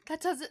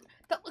 That doesn't.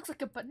 That looks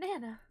like a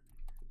banana.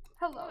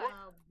 Hello.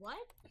 What?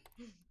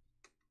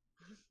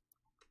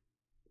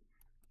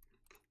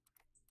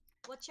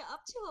 What you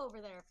up to over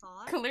there,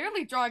 Fawn?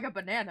 Clearly drawing a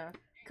banana.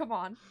 Come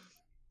on.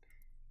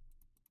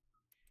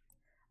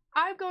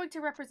 I'm going to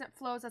represent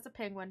Flo's as a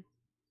penguin.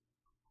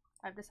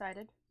 I've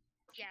decided.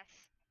 Yes.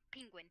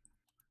 Penguin.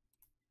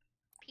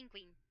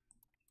 Penguin.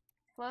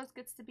 Flo's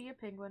gets to be a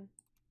penguin.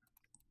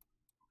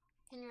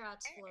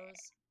 Congrats,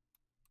 Flows.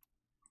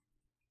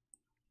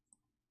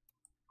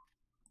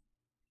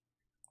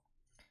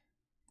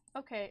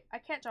 Okay, I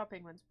can't draw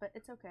penguins, but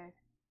it's okay.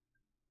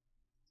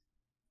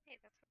 Hey,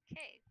 that's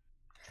okay.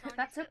 As long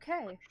That's as it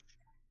okay. looks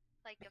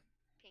like a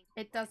penguin.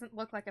 It doesn't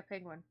look like a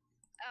penguin.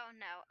 Oh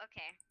no.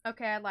 Okay.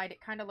 Okay, I lied.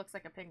 It kind of looks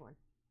like a penguin.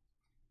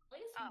 At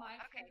least Oh, my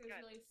okay, character is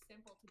good. really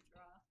simple to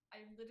draw.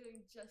 I'm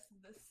literally just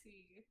the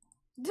sea.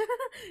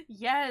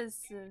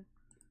 Yes.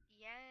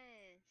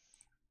 Yes.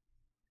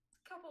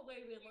 Couple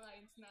wavy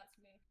lines, and that's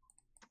me.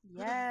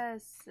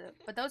 Yes.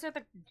 But those are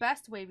the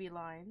best wavy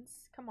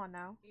lines. Come on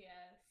now. Yes.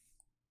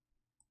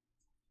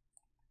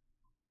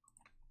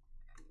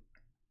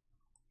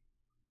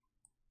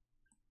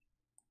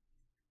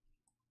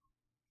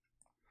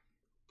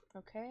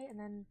 Okay, and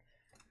then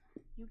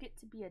you get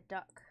to be a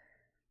duck.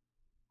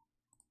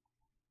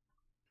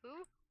 Who?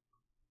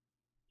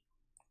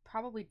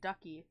 Probably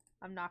Duckii.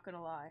 I'm not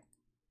gonna lie.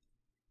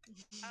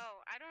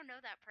 Oh, I don't know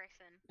that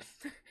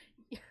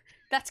person.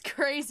 That's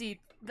crazy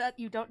that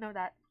you don't know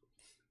that.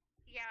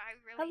 Yeah, I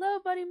really. Hello,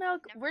 Buddy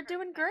Milk. never We're heard of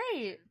doing that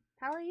great. person.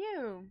 How are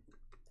you?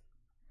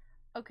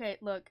 Okay,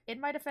 look, in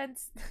my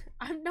defense,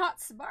 I'm not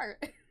smart.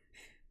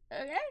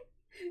 Okay?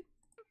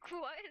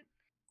 What?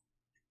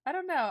 I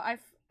don't know.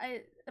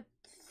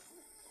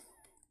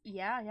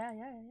 Yeah.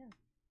 Yeah.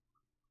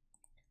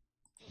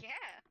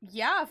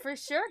 Yeah, for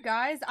sure,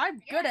 guys.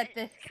 I'm good at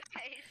this.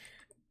 Guys.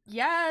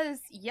 Yes.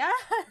 Yeah.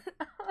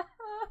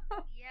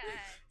 Yes.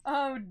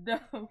 Oh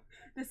no.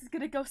 This is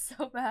gonna go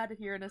so bad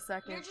here in a You're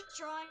second. just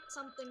drawing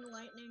something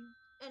lightning.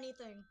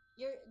 Anything.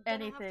 You're gonna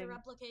have Anything. to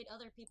replicate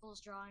other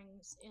people's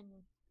drawings in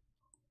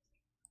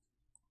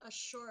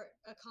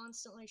a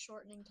constantly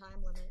shortening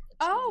time limit. It's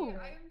Oh! gonna be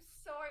great. I'm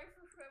sorry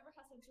for whoever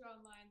has to draw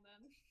mine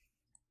then.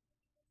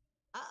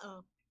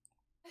 Uh-oh.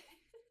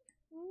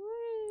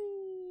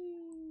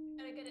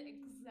 And I get it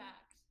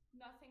exact.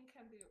 Nothing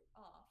can be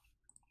off.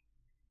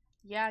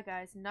 Yeah,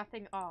 guys,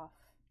 nothing off.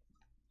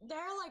 There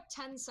are like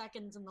 10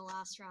 seconds in the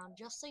last round,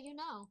 just so you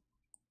know.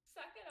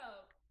 Suck it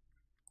up.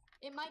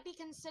 It might be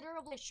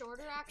considerably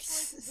shorter,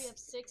 actually, because we have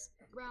 6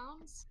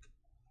 rounds.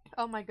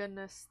 Oh my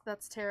goodness,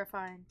 that's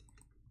terrifying.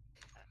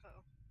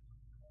 Uh-oh.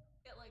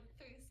 Get like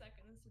 3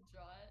 seconds to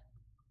draw it.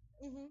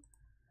 Mm-hmm.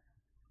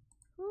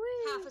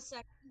 Whee! Half a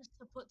second just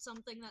to put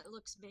something that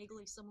looks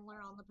vaguely similar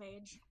on the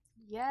page.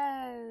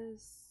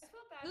 Yes. I feel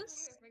bad for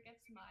This- whoever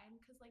gets mine,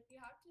 because like you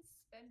have to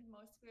spend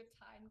most of your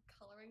time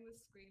coloring the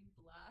screen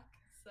black,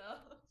 so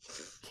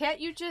Can't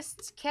you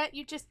just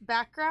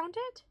background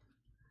it?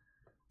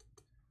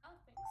 I don't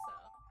think so.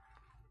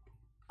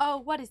 Oh,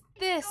 what is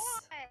this? Go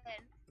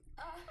on.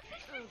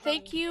 Oh,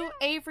 Thank you,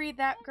 Avery,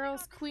 that Oh my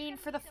girl's God, this is queen,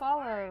 gonna for be the so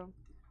hard. follow.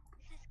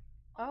 This is.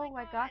 Oh,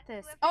 my I God, got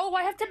this. whoever Oh,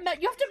 I have to drew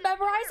you have to this is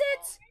memorize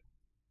incredible. it?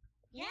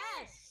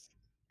 Yes!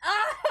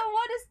 Ah,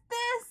 what is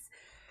this?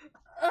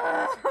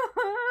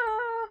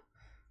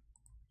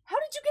 How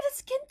did you get a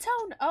skin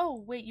tone?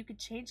 Oh, wait, you could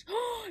change.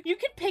 You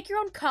can pick your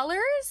own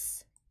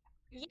colors?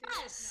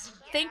 Yes!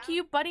 Thank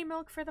you, Buddy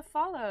Milk, for the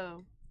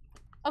follow.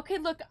 Okay,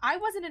 look, I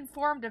wasn't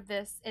informed of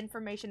this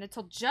information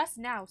until just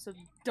now, so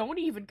don't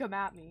even come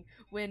at me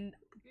when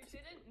you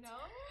didn't know?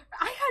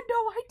 I had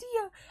no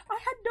idea. I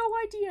had no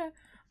idea.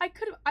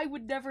 I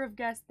would never have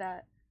guessed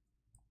that.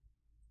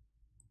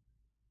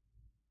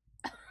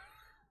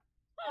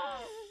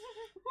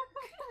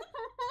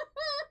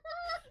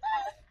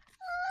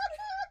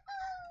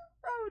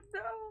 Oh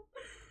no.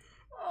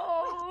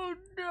 Oh.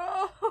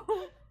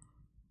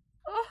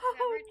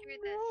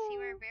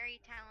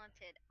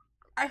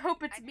 I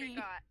hope it's I me.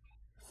 forgot.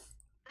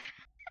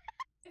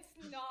 It's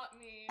not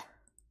me.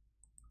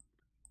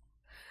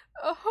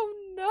 Oh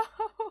no.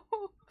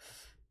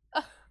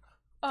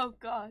 Oh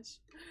gosh.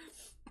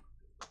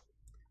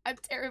 I'm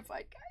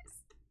terrified,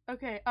 guys.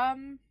 Okay,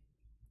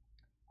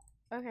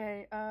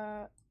 okay,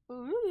 oh,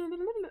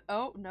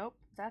 nope.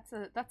 That's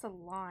a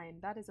line.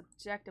 That is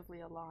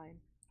objectively a line.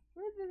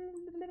 Oh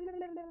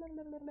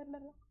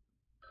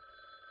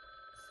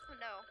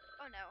no.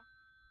 Oh no.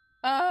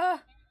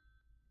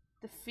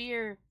 The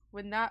fear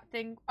when that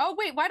thing. Oh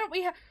wait, why don't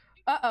we have?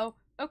 Uh-oh.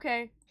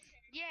 Okay.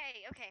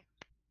 Yay. Okay.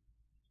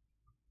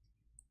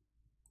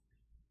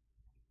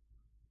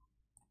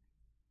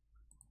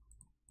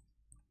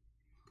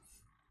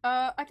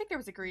 I think there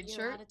was a green You're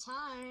shirt. out of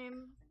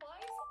time. Why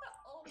is it that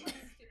all my skip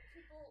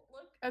people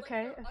look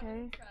Okay, like they're okay.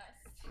 unimpressed?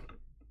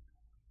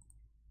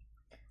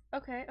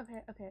 Okay,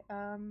 okay, okay.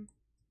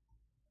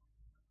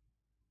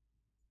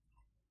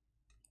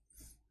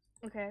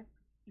 Okay.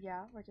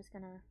 Yeah, we're just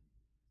gonna.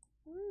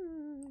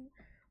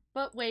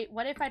 But wait,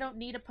 what if I don't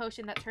need a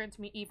potion that turns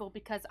me evil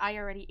because I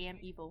already am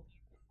evil?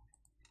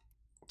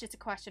 Just a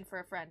question for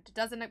a friend. It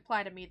doesn't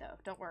apply to me though.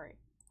 Don't worry.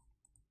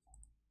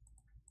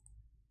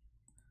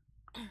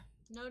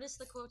 Notice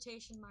the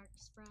quotation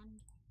marks,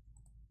 friend.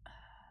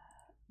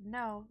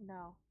 No,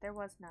 no, there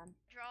was none.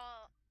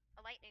 Draw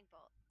a lightning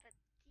bolt. But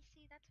you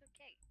see, that's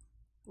okay.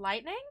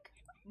 Lightning?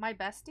 My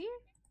bestie?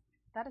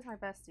 That is my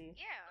bestie.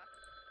 Yeah.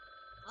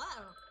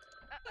 Uh-oh.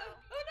 Uh-oh.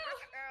 Oh no!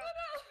 Oh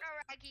no!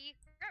 Raggy.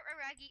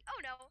 Raggy. Oh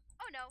no.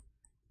 Oh no.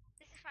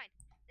 This is fine.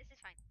 This is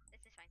fine.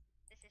 This is fine.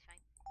 This is fine.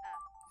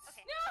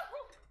 Okay. No!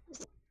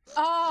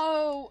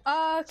 Oh,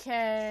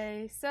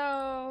 okay.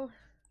 So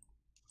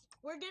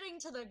We're getting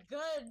to the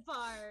good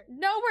part.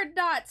 no, we're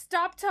not.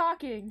 Stop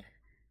talking.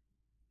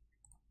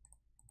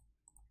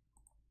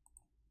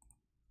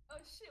 Oh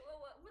shit!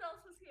 What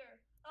else was here?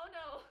 Oh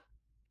no!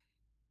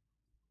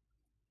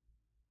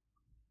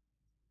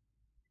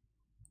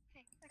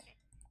 Okay. Okay.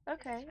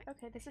 Okay, fine.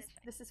 okay. This is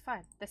fine. This is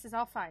fine. This is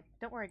all fine.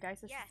 Don't worry,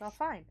 guys. This Yes. is all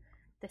fine.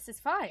 This is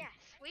fine. Yes,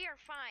 we are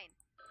fine.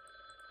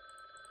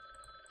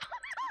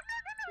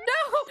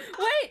 No!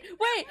 Wait!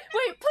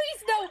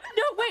 Please, no!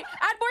 No, wait!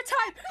 Add more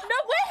time! No,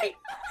 wait!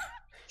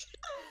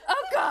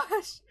 Oh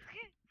gosh!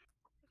 Okay.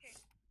 Okay.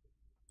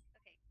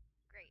 Okay.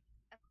 Great.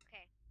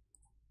 Okay.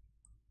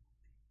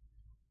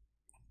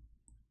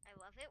 I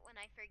love it when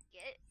I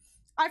forget.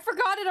 I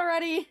forgot it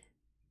already!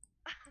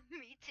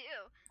 Me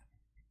too.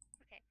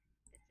 Okay.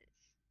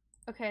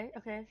 Okay,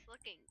 okay. It's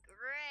looking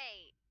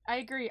great. I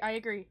agree.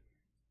 Okay.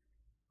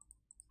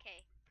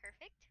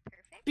 Perfect.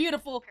 Perfect.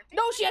 Beautiful. Perfect.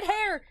 No, she had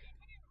hair!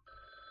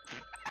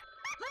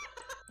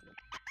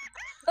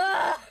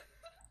 Ugh.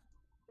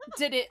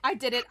 Did it. I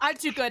did it. I'm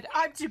too good.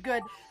 Oh,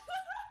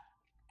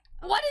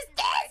 What is this?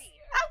 pretty.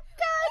 Oh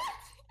god!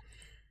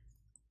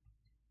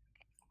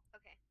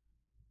 Okay.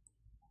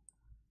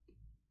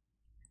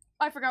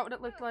 I forgot what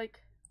it looked like.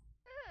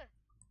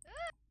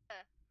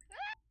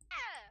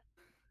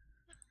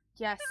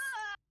 Yes.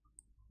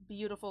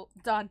 Beautiful.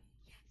 Done.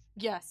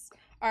 Yes.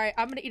 Alright,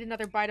 I'm gonna eat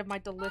another bite of my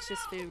delicious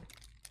food.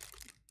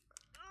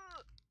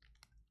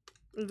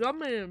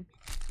 Yummy.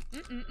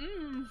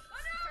 Mm-mm-mm.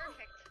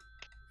 Perfect.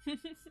 No!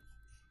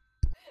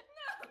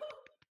 Oh,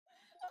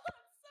 I'm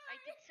I sorry.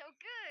 did so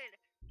good.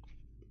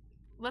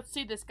 Let's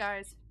see this,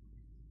 guys.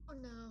 Oh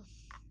no.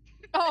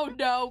 Oh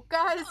no,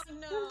 guys. Oh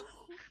no.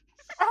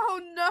 Oh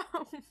no.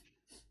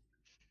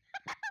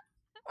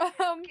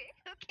 Okay.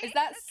 Is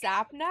that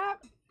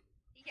Sapnap?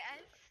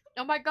 Yes.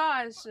 Oh my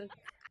gosh.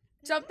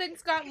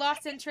 Something's got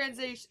lost in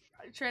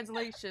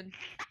translation.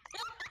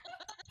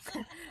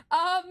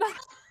 I'm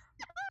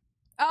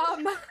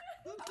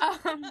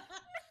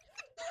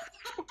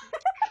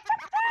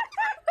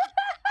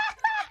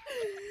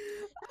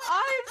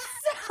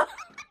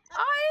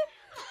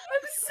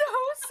so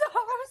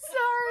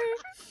sorry.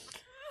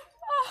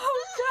 Oh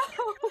no.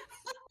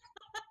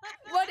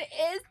 What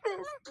is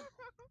this?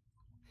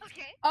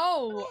 Okay.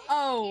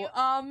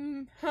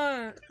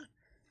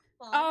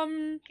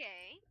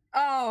 Okay.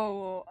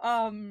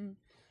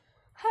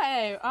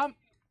 Hey,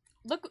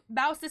 look,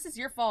 Mouse, this is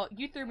your fault.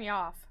 You threw me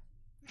off.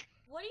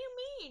 What do you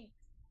mean?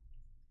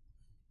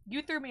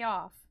 You threw me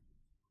off.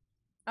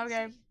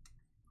 Okay.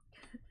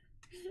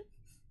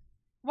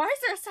 Why is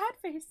there a sad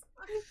face?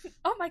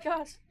 Oh my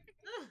gosh.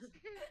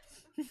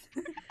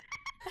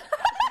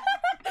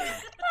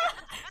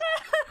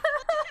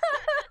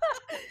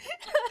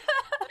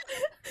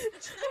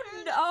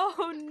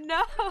 Oh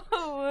no.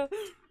 Oh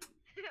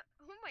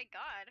my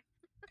god.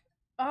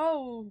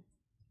 Oh.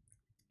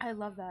 I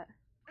love that.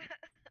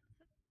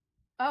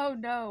 Oh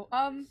no.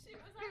 Shit,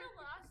 was that the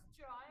last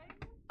drawing?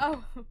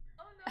 Oh. Oh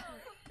no.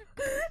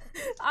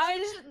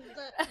 I Shouldn't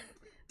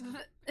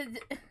Okay,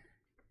 just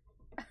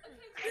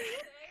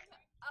saying,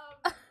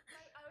 I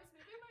was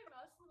moving my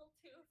mouse a little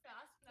too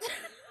fast when I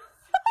did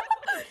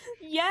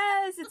this.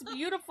 Yes, it's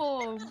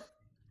beautiful.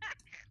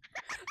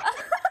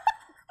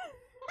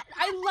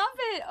 I love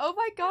it. Oh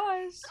my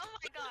gosh. Oh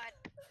my god.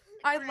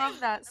 I love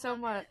that so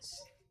much.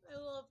 I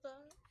love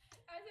that.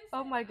 As I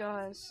Oh said, my I was gosh.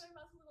 moving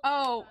my mouse a little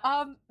Oh,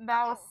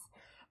 Mouse.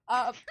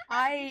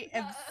 I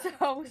am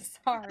so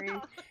sorry.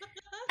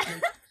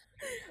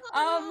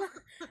 Oh,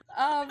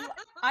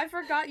 I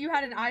forgot you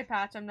had an eye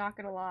patch, I'm not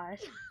gonna lie.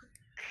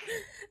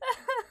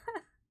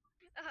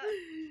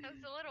 I was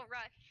a little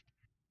rushed.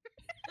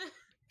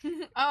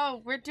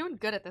 Oh, we're doing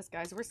good at this,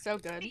 guys. We're so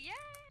good. Yeah.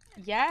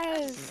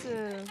 Yes.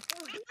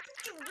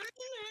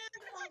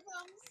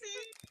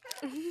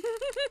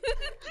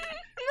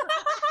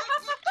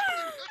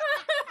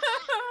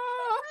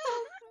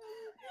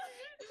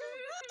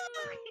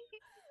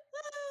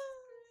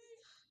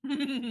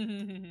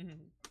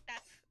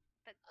 That's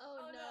Oh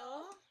Oh,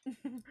 no.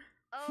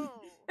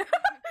 oh.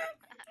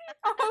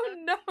 Oh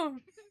no!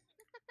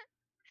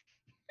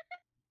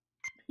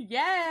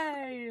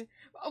 Yay!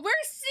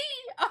 Where's C?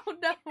 Oh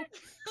no!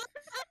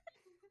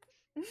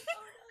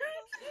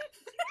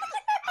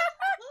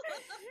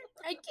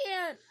 I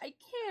can't. I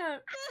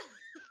can't.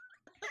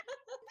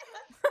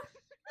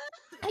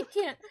 I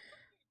can't.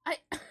 I.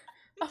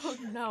 Oh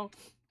no.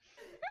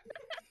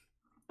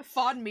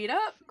 Fawn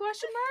meetup?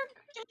 Question mark?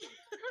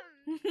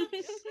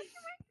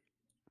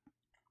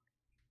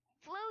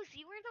 Flows,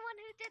 you were the one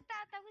who did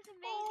that. That was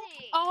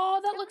amazing. Oh,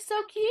 that That looks was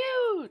so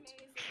cute.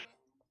 Amazing.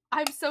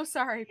 I'm so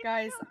sorry, It's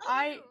guys. so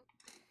I. cute.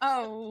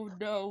 Oh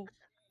no.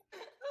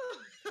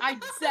 I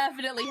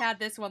definitely had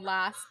this one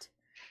last.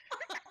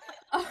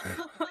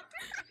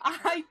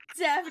 I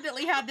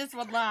definitely had this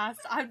one last.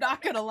 I'm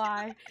not gonna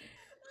lie.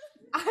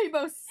 I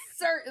most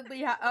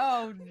certainly had.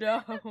 Oh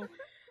no.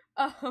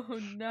 Oh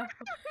no.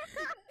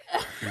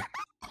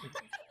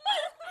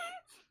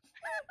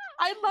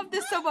 I love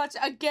this so much.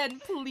 Again,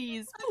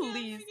 please,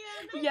 please.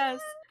 Yes.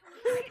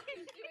 Keep doing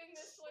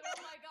this one.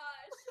 Oh my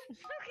gosh.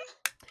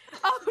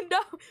 Oh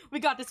no. We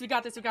got this. We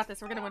got this. We got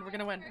this. We're gonna win. We're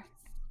gonna win.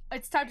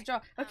 It's time to draw.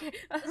 Okay. Is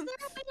there a way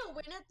to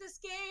win at this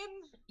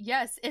game?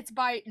 Yes, it's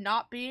by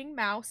not being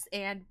Mouse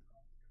and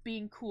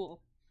being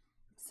cool.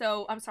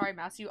 So, I'm sorry,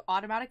 Mouse, you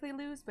automatically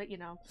lose, but you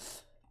know,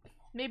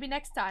 maybe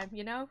next time,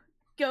 you know?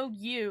 Go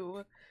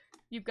you.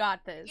 You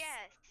got this.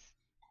 Yes.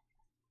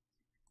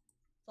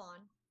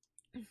 Fawn.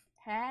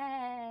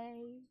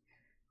 Hey.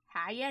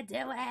 How you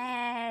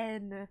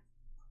doing?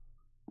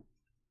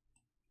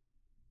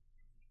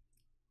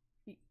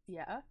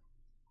 Yeah?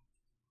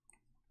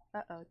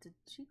 Uh-oh, did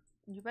she?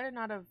 You better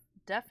not have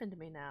deafened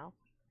me now.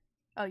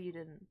 Oh, you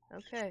didn't.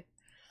 Okay.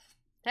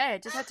 Hey, I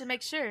just had to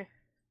make sure.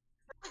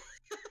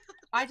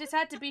 I just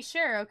had to be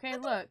sure, okay?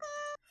 Look.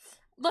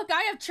 Look,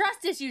 I have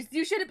trust issues.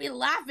 You shouldn't be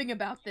laughing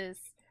about this.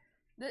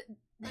 I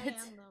am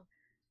though.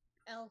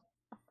 L.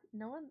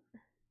 No one.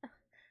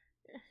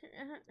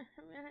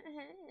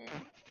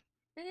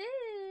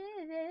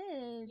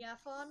 Yeah,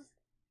 Fawn?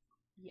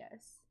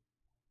 Yes.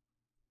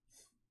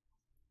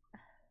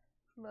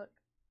 Look.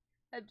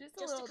 I'm just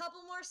Just little. a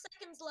couple more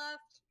seconds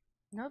left.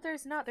 No,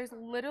 there's not. There's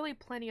literally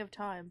plenty of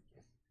time.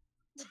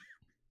 Just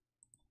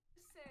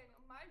saying,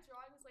 my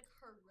drawing is like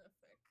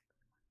horrific.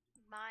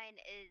 Mine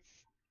is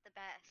the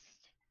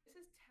best. This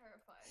is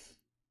terrifying.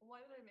 Why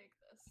did I make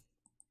this?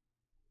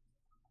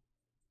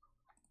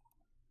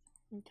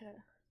 Okay.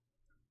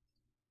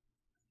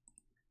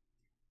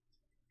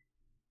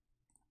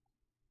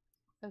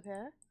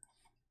 Okay.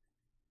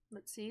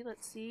 Let's see.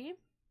 Let's see.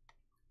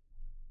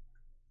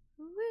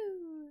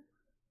 Woo.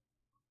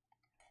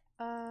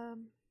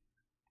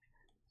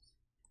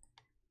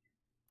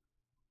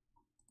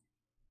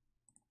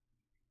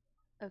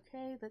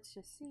 Okay, let's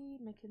just see.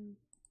 Making.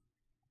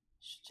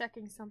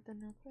 Checking something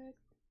real quick.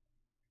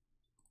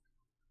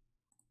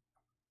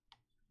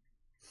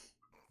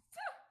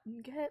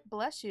 Okay,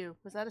 bless you.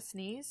 Was that a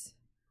sneeze?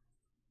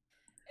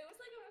 It was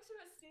like a mixture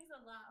of a sneeze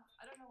and laugh.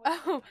 I don't know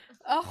what.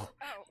 Oh, oh,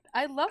 Oh.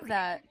 I love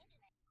that.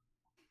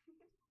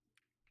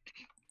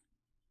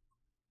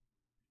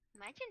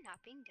 Imagine not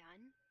being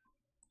done.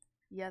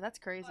 Yeah, that's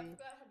Oh, I crazy.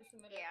 forgot I had to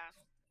submit it.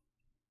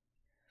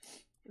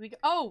 Yeah.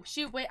 Oh,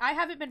 shoot, wait, I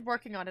haven't been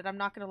working on it, I'm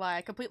not gonna lie.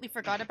 I completely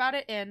forgot about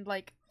it and,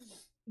 like,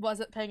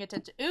 wasn't paying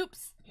attention.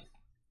 Oops!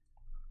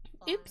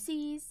 Fawn.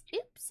 Oopsies!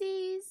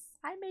 Oopsies!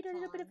 I made a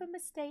little bit of a Fawn.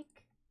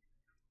 mistake.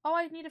 Oh,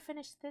 I need to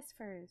finish this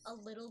first. A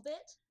little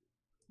bit?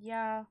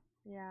 Yeah,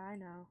 I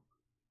know.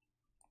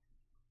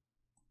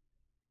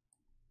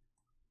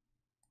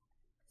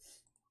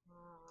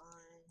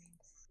 Fawn.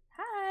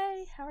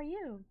 Hi, how are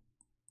you?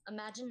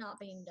 Imagine not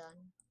being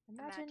done.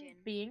 Imagine Imagine.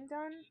 being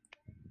done?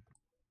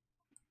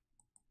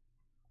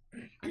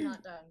 I'm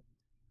not done.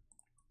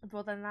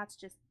 Well, then that's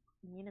just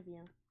mean of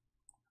you.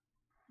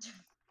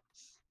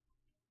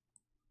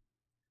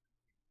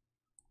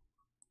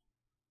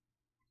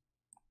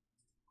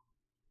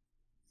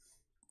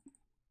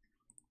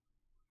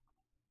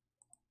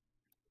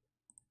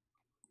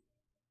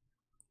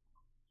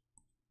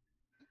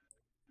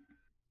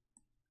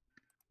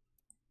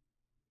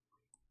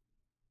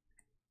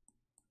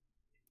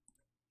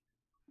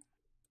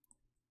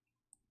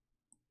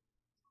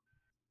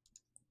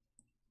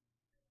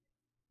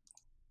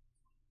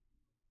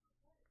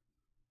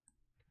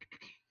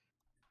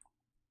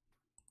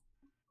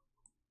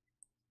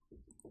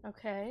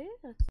 Okay,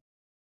 let's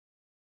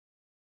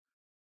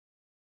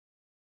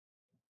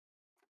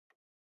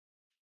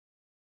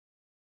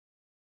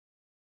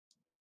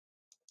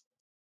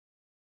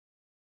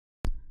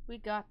We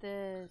got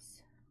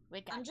this.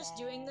 We got I'm just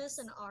doing this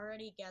and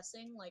already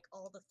guessing like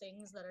all the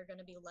things that are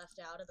gonna be left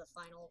out of the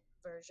final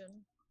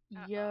version.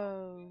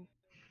 Yo.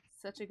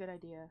 Such a good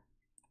idea.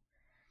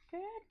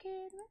 Good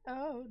kid.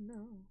 Oh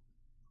no.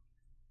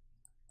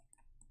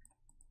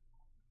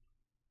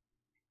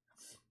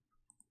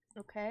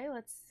 Okay,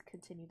 let's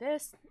continue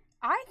this.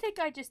 I think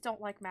I just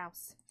don't like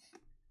mouse.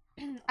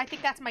 I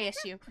think that's my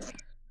issue.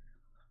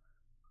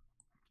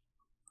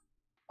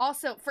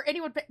 Also, for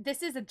anyone,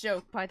 this is a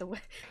joke, by the way.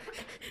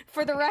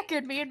 For the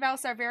record, me and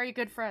Mouse are very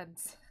good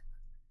friends.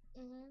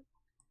 Mm-hmm.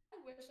 I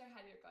wish I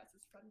had your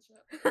guys'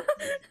 friendship.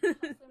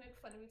 Also make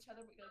fun of each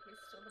other, but like, we're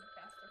still the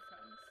best of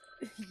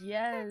friends.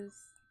 Yes.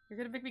 You're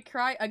gonna make me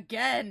cry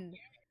again.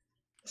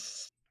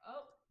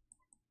 Oh.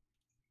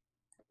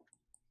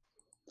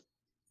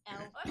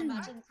 Ow, Oh,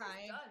 imagine it's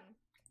crying. done.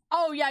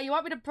 Oh yeah, you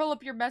want me to pull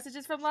up your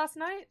messages from last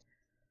night?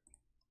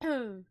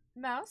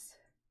 Mouse?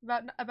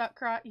 About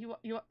cry you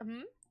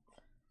hmm?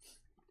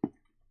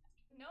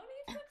 No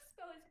need to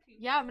expose people.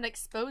 Yeah, I'm gonna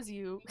expose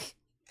you. Just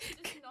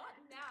not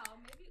now,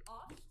 maybe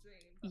off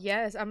stream.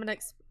 Yes, I'm gonna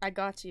I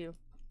got you.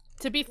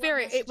 To be What fair,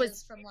 it was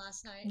messages from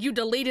last night. you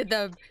deleted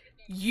them.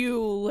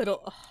 You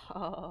little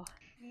oh.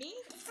 Me?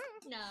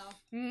 No.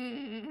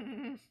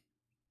 Mm.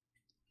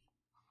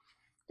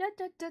 I want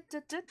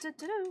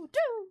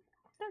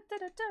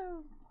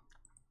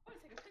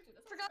to take a picture.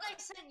 This Forgot I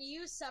looks sent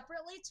you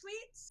separately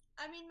tweets.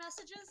 I mean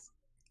messages.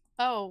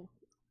 Oh,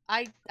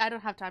 I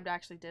don't have time to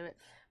actually do it.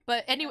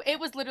 But anyway, it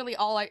was literally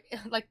all I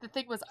like. The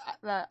thing was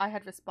that I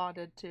had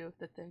responded to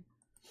the thing.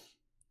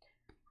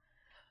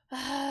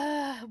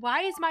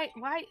 Why is my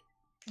why?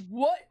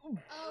 What? Oh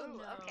Ooh,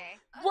 no. okay.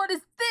 What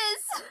is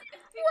this?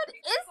 What is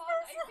I this?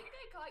 think I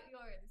got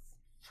yours.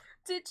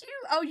 Did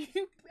you? Oh, you.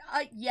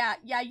 Yeah.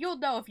 You'll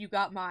know if you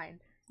got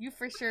mine. You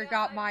for sure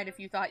got mine if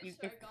you thought you. Sure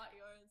If, got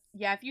yours.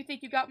 yeah, if you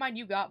think you got mine,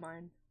 you got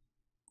mine.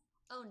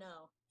 Oh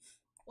no.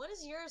 What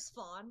is yours,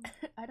 Fawn?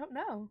 I don't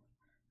know.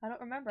 I don't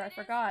remember. I It is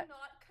forgot.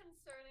 not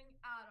concerning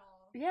at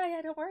all.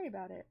 Yeah. Don't worry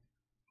about it.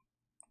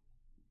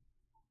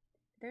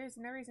 There's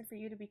no reason for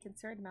you to be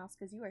concerned, Mouse,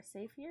 because you are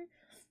safe here.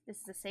 This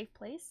is a safe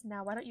place.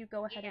 Now, why don't you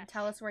go ahead and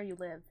tell us where you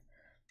live?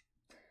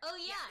 Oh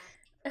yeah.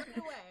 Right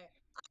away.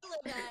 I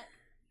live at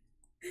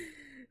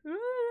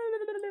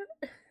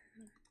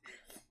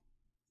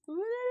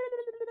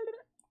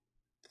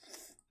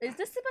Is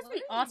this supposed to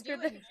be What are you Oscar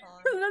the... doing,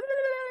 Fawn?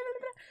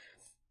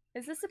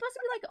 Is this supposed to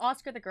be like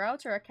Oscar the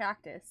Grouch or a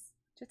cactus?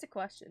 Just a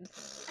question.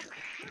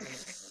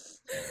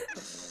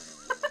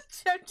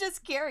 I'm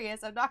just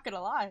curious, I'm not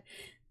gonna lie.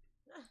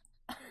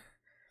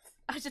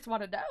 I just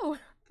want to know.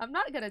 I'm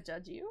not gonna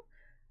judge you.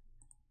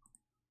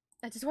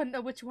 I just want to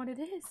know which one it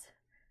is.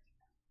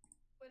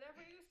 Whatever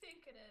you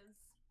think it is.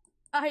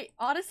 I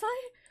honestly,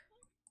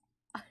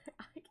 I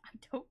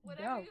don't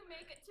Whatever know. you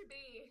make it to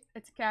be.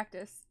 It's a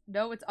cactus.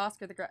 No, it's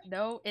Oscar the Grouch.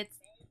 No, it's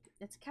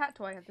a cat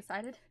toy. I've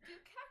decided. Do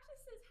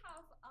cactuses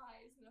have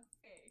eyes and a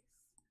face?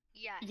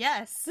 Yes.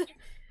 Yes.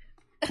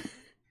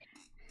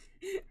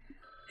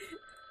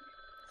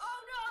 Oh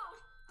no!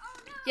 Oh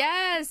no!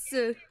 Yes.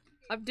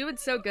 I'm doing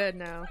so good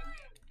now.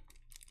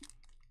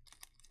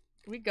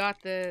 We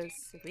got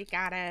this. We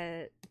got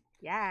it.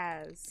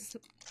 Yes.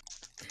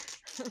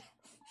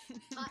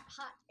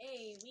 hot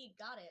A, we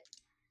got it.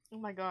 Oh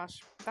my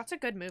gosh. That's a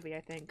good movie,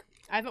 I think.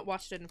 I haven't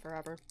watched it in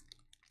forever.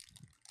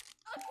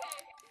 Okay.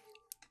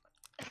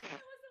 I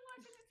wasn't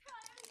watching the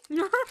time.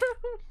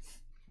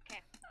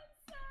 Okay. I'm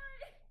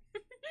sorry.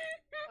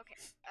 Okay.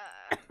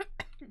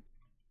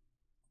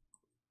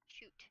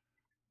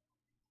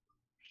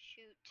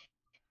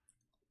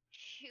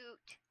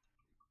 Shoot.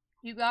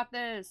 You got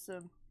this.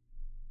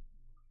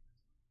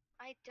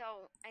 I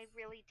don't. I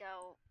really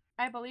don't.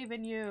 I believe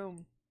in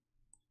you.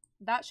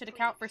 That should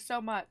account for so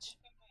much.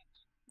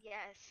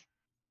 Yes.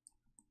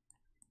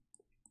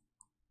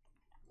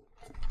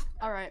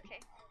 Alright. Okay.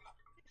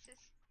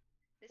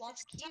 This Watch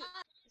is cute.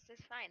 that. This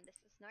is fine. This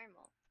is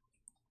normal.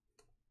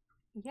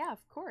 Yeah,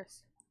 of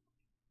course.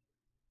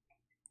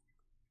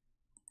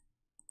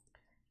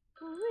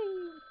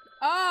 Whee.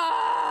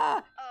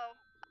 Ah! Oh.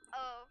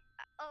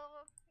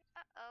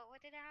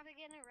 What did I have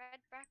again? A red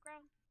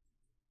background?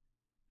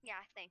 Yeah,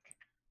 I think.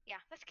 Yeah,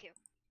 that's cute.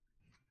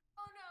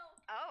 Oh no.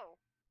 Oh.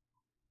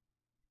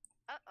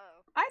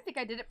 Uh-oh. I think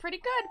I did it pretty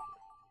good.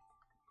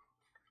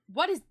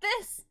 What is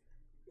this?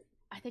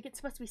 I think it's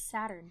supposed to be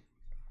Saturn.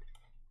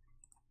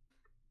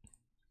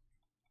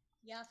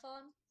 Yeah,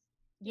 Fawn?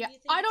 Yeah, you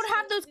think I it's don't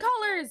have those supposed to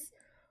be colors.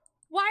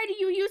 Why do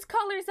you use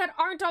colors that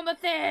aren't on the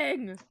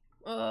thing?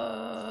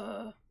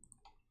 Ugh.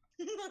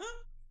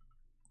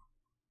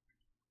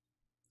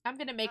 I'm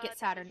gonna make it This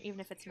Saturn, is even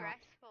if it's not.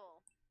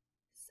 stressful.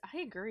 I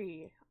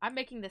agree. I'm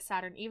making this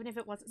Saturn, even if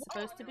it wasn't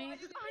supposed to Oh, be. no, I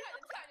didn't have the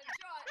time to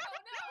draw it.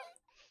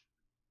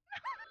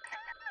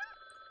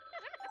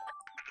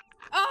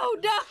 Oh no. Oh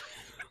no!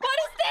 What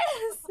is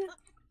this?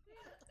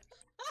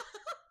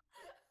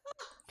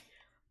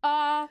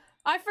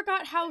 I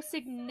forgot how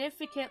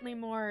significantly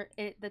more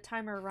the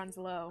timer runs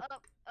low. Do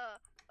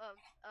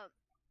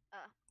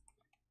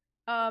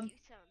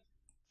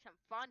some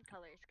fun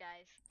colors,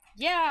 guys.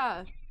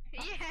 Yeah.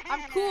 Yeah.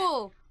 I'm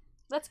cool.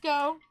 Let's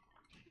go.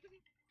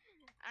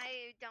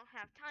 I don't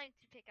have time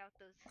to pick out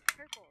those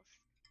purples.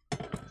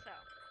 So,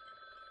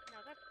 no,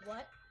 that's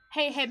What?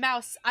 Hey,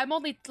 Mouse. I'm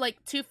only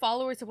like 2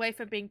 followers away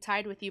from being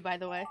tied with you, by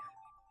the way.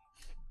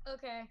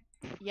 Okay.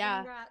 Yeah,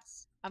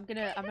 Congrats. I'm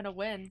gonna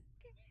win.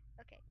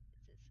 okay.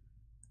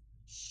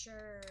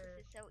 Sure.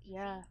 This is so easy.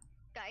 Yeah.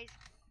 Guys,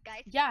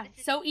 Yeah, this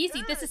is so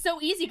easy. This good. is so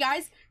easy,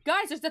 guys.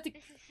 Guys, there's nothing.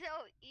 This is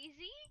so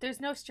easy. There's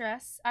no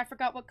stress. I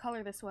forgot what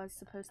color this was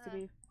supposed to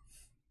be.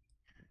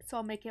 So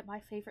I'll make it my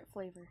favorite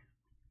flavor.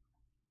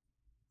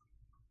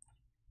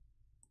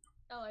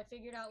 Oh, I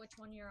figured out which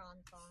one you're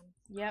on, Fawn.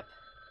 Yep.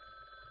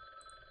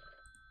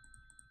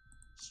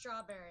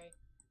 Strawberry.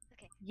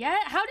 Yeah,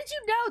 how did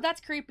you know?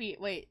 That's creepy.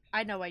 Wait,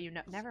 I know why you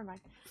know. Never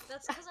mind.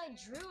 That's because I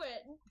drew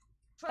it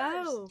first,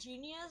 Oh.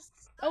 genius.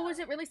 Oh, was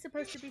it really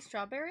supposed to be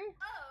strawberry?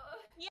 Oh.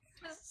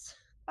 Yes.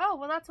 Oh,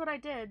 well, that's what I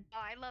did. Oh,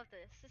 I love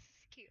this. This is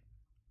cute.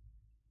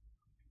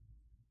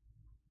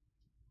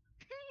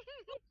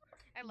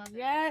 I love it.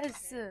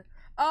 Yes. Okay.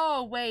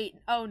 Oh, wait.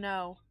 Oh,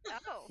 no.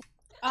 Oh.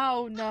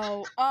 Oh,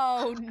 no.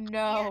 Oh,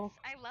 no.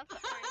 Yes, I love the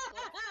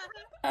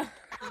orange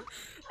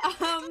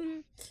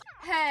glow.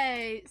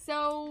 Hey,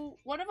 so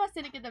one of us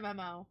didn't get the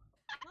memo.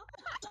 How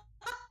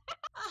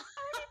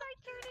did I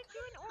turn into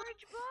an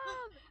orange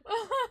blob?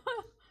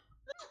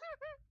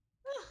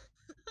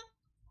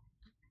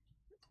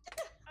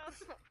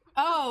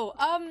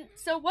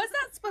 So was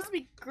that supposed to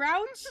be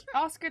Grouch,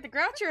 Oscar the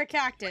Grouch, or a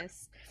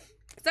cactus?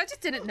 Because I just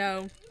didn't know. I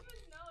don't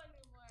even know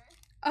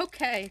anymore.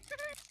 Okay.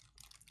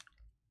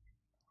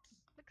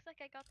 Looks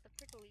like I got the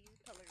prickly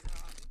color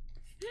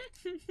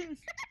wrong.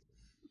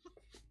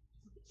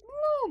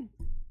 Woo.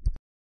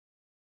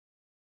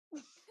 Oh,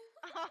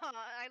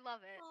 I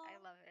love it. I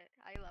love it.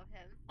 I love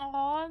him.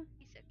 Aw,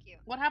 He's so cute.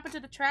 what happened to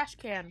the trash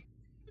can?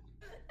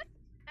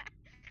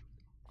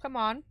 Come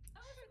on.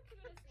 That was the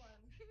cutest one.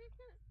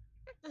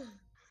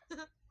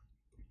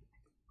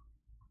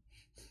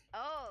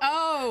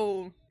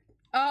 Oh.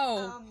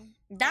 Oh,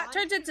 that Fawn?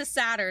 turns into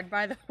Saturn,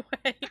 by the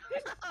way.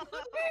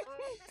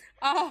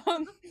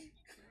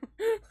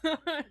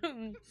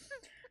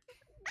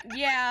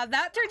 Yeah,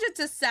 that turns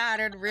into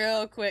Saturn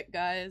real quick,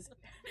 guys.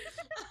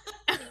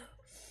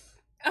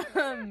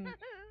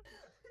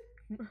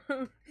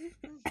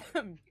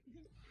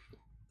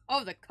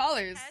 Oh, the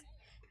colors.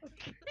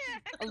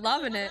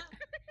 Loving it.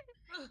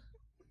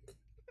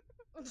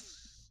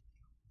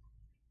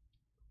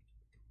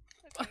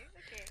 Okay.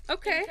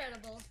 Okay,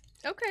 Incredible.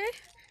 okay.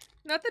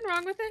 Nothing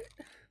wrong with it.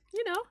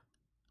 You know.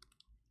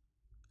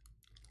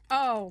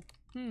 Oh.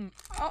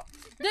 Oh,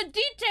 the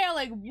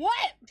detailing.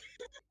 What?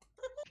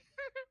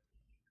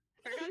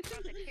 Forgot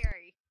about the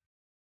cherry.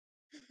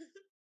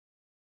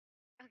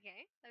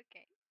 Okay.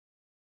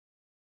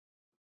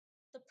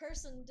 The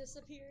person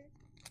disappeared.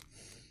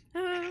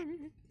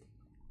 Okay.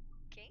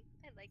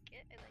 I like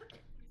it.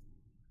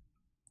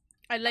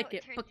 I like Oh, it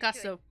it. turned into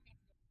Picasso.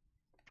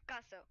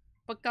 Picasso.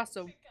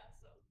 Picasso. Picasso.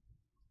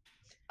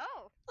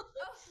 Oh.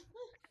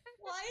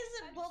 Why is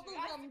it I'm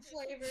bubblegum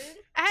flavored?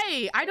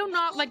 Hey, I do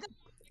not like.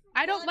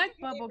 I don't Bubblegum like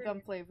flavored.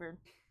 bubblegum flavor.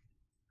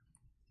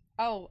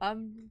 Oh, it Oh.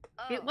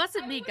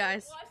 wasn't I me, was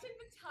guys. watching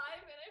the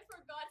time and I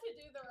forgot to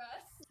do the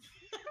rest.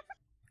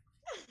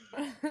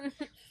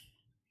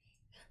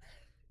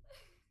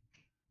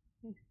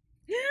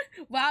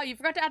 Wow, you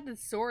forgot to add the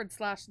sword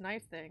 /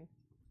 knife thing.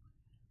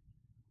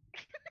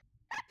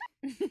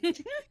 I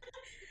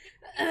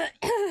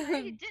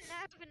didn't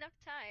have enough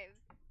time.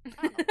 Oh,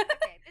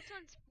 okay. This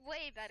one's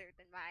way better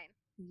than mine.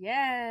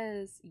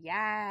 Yes.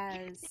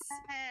 Yes.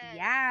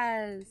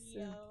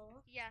 Yo.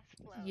 Yes,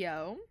 Flo.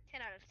 Yo,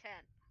 10 out of 10.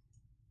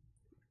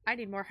 I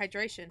need more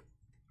hydration.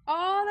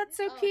 Oh, that's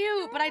so Oh.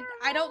 cute. But I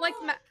don't like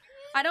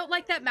I don't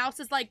like that Mouse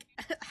is like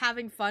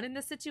having fun in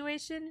this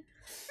situation.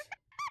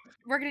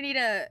 We're gonna need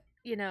to,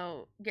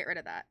 get rid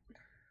of that.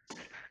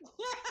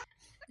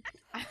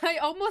 I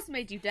almost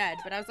made you dead,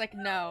 but I was like,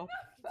 no.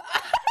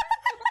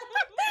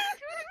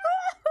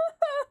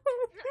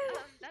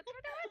 That's what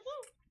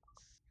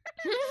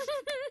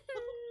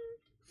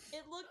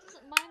it was?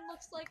 Mine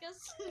looks like a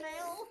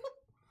snail.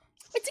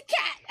 It's a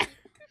cat.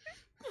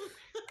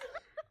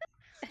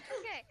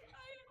 Okay.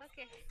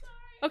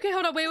 Okay,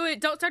 hold on. Wait.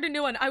 Don't start a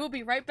new one. I will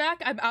be right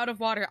back. I'm out of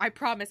water. I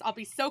promise. I'll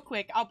be so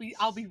quick. I'll be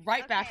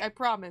right back. Okay. I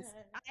promise.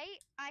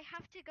 I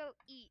have to go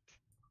eat.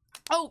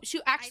 Oh,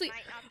 shoot. Actually, I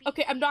might not be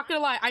okay, I'm not here.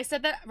 gonna lie. I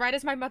said that right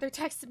as my mother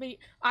texted me.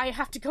 I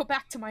have to go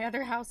back to my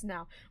other house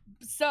now.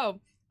 So,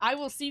 I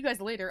will see you guys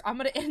later. I'm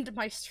gonna end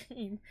my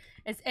stream.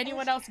 Is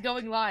anyone else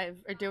going live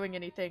or doing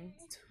anything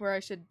where I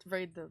should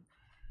raid them?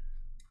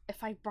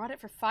 If I brought it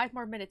for 5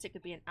 more minutes, it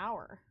could be an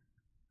hour.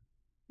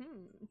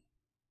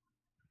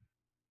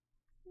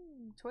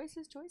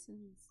 Choices.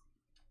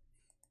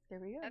 There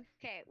we go.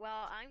 Okay,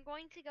 well, I'm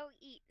going to go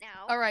eat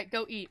now. Alright,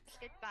 go eat.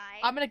 Goodbye.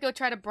 I'm gonna go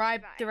try to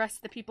bribe Goodbye. the rest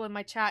of the people in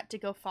my chat to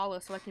go follow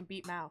so I can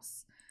beat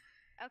Mouse.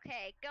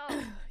 Okay, go.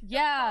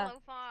 Yeah.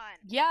 Follow Fawn.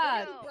 Yeah.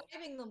 What are you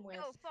bribing them with?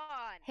 Go,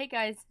 Fawn. Hey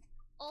guys,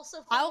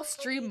 Also, I'll follow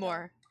stream Lolita.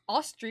 more.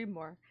 I'll stream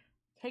more.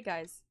 Hey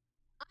guys,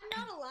 I'm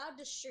not allowed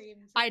to stream.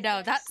 I know,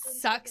 the that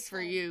since sucks for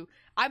December. you.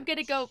 I'm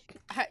gonna go...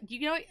 You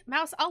know what,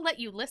 Mouse, I'll let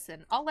you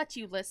listen. I'll let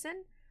you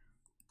listen.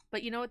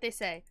 But you know what they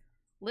say?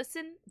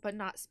 Listen, but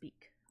not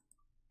speak.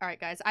 Alright,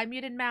 guys, I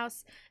muted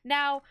Mouse.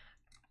 Now,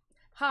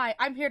 hi,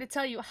 I'm here to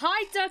tell you.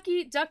 Hi,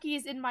 Duckii! Duckii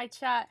is in my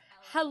chat.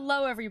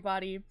 Hello,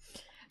 everybody.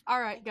 I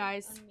Alright, can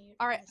guys.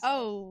 unmute Alright, myself.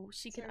 oh,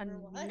 she can Server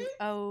unmute. wide.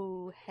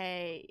 Oh,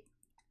 hey.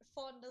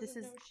 Fawn doesn't This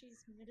is- know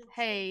she's muted.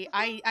 Hey, so-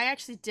 I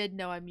actually did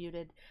know I'm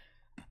muted.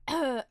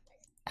 Oh,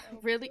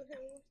 really?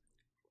 boo.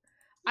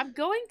 I'm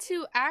going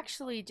to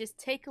actually just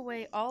take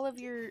away all of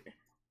your...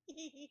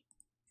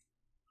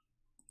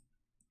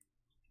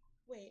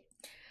 Wait.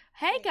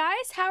 Hey Wait.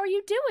 guys, how are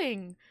you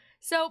doing?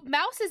 So,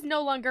 Mouse is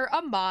no longer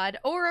a mod,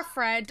 or a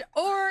friend,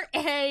 or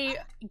a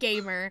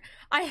gamer.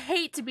 I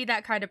hate to be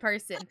that kind of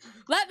person.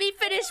 Let me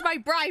finish my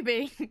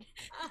bribing.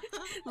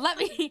 Let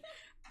me...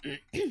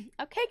 Okay,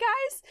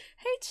 guys.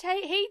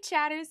 Hey,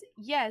 chatters.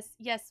 Yes,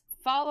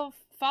 follow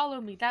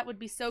me. That would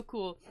be so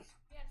cool.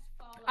 Yes,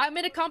 follow. I'm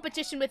in a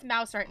competition with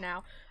Mouse right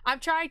now. I'm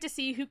trying to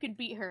see who can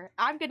beat her.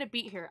 I'm gonna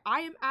beat her.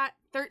 I am at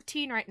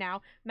 13 right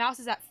now. Mouse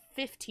is at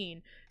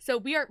 15. So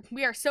we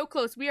are so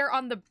close. We are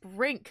on the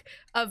brink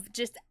of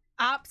just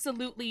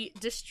absolutely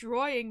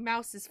destroying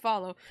Mouse's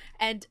follow.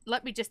 And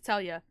let me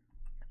tell you,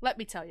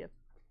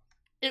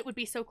 it would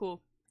be so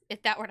cool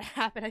if that were to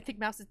happen. I think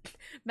Mouse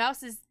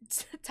is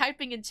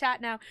typing in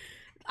chat now.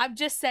 I'm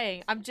just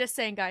saying,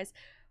 guys,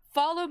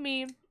 follow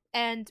me,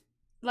 and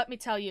let me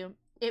tell you,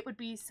 it would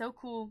be so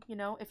cool, you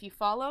know, if you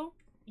follow,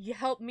 you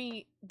help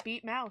me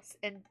beat Mouse.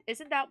 And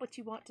isn't that what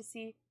you want to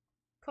see?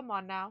 Come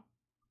on now.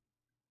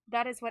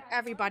 That is what Yeah,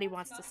 everybody someone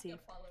wants to must see. get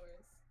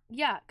followers.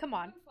 Yeah, come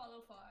on. Everyone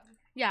follow Fawn.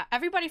 Yeah,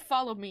 everybody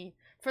follow me.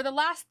 For the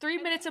last 3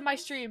 minutes of my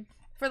stream,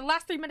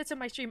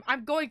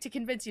 I'm going to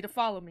convince you to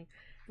follow me.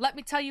 Let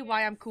me tell you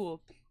why I'm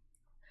cool.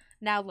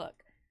 Now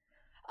look,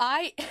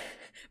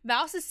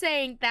 Mouse is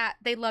saying that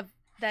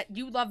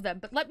you love them,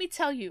 but let me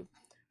tell you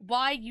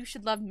why you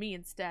should love me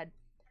instead.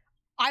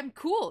 I'm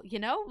cool, you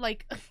know?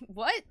 Like,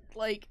 what?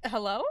 Like,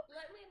 hello?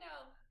 Let me know.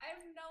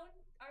 I've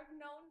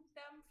known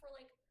them for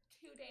like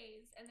 2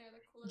 days, and they're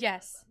the coolest.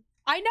 Yes. person.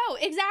 I know,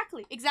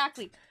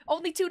 exactly.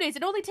 Only 2 days.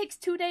 It only takes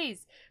 2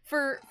 days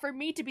for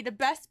me to be the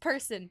best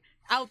person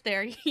out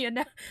there, you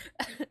know?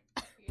 Yep.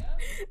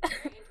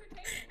 Very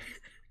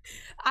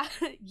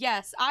entertaining.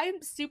 Yes,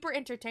 I'm super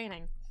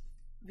entertaining.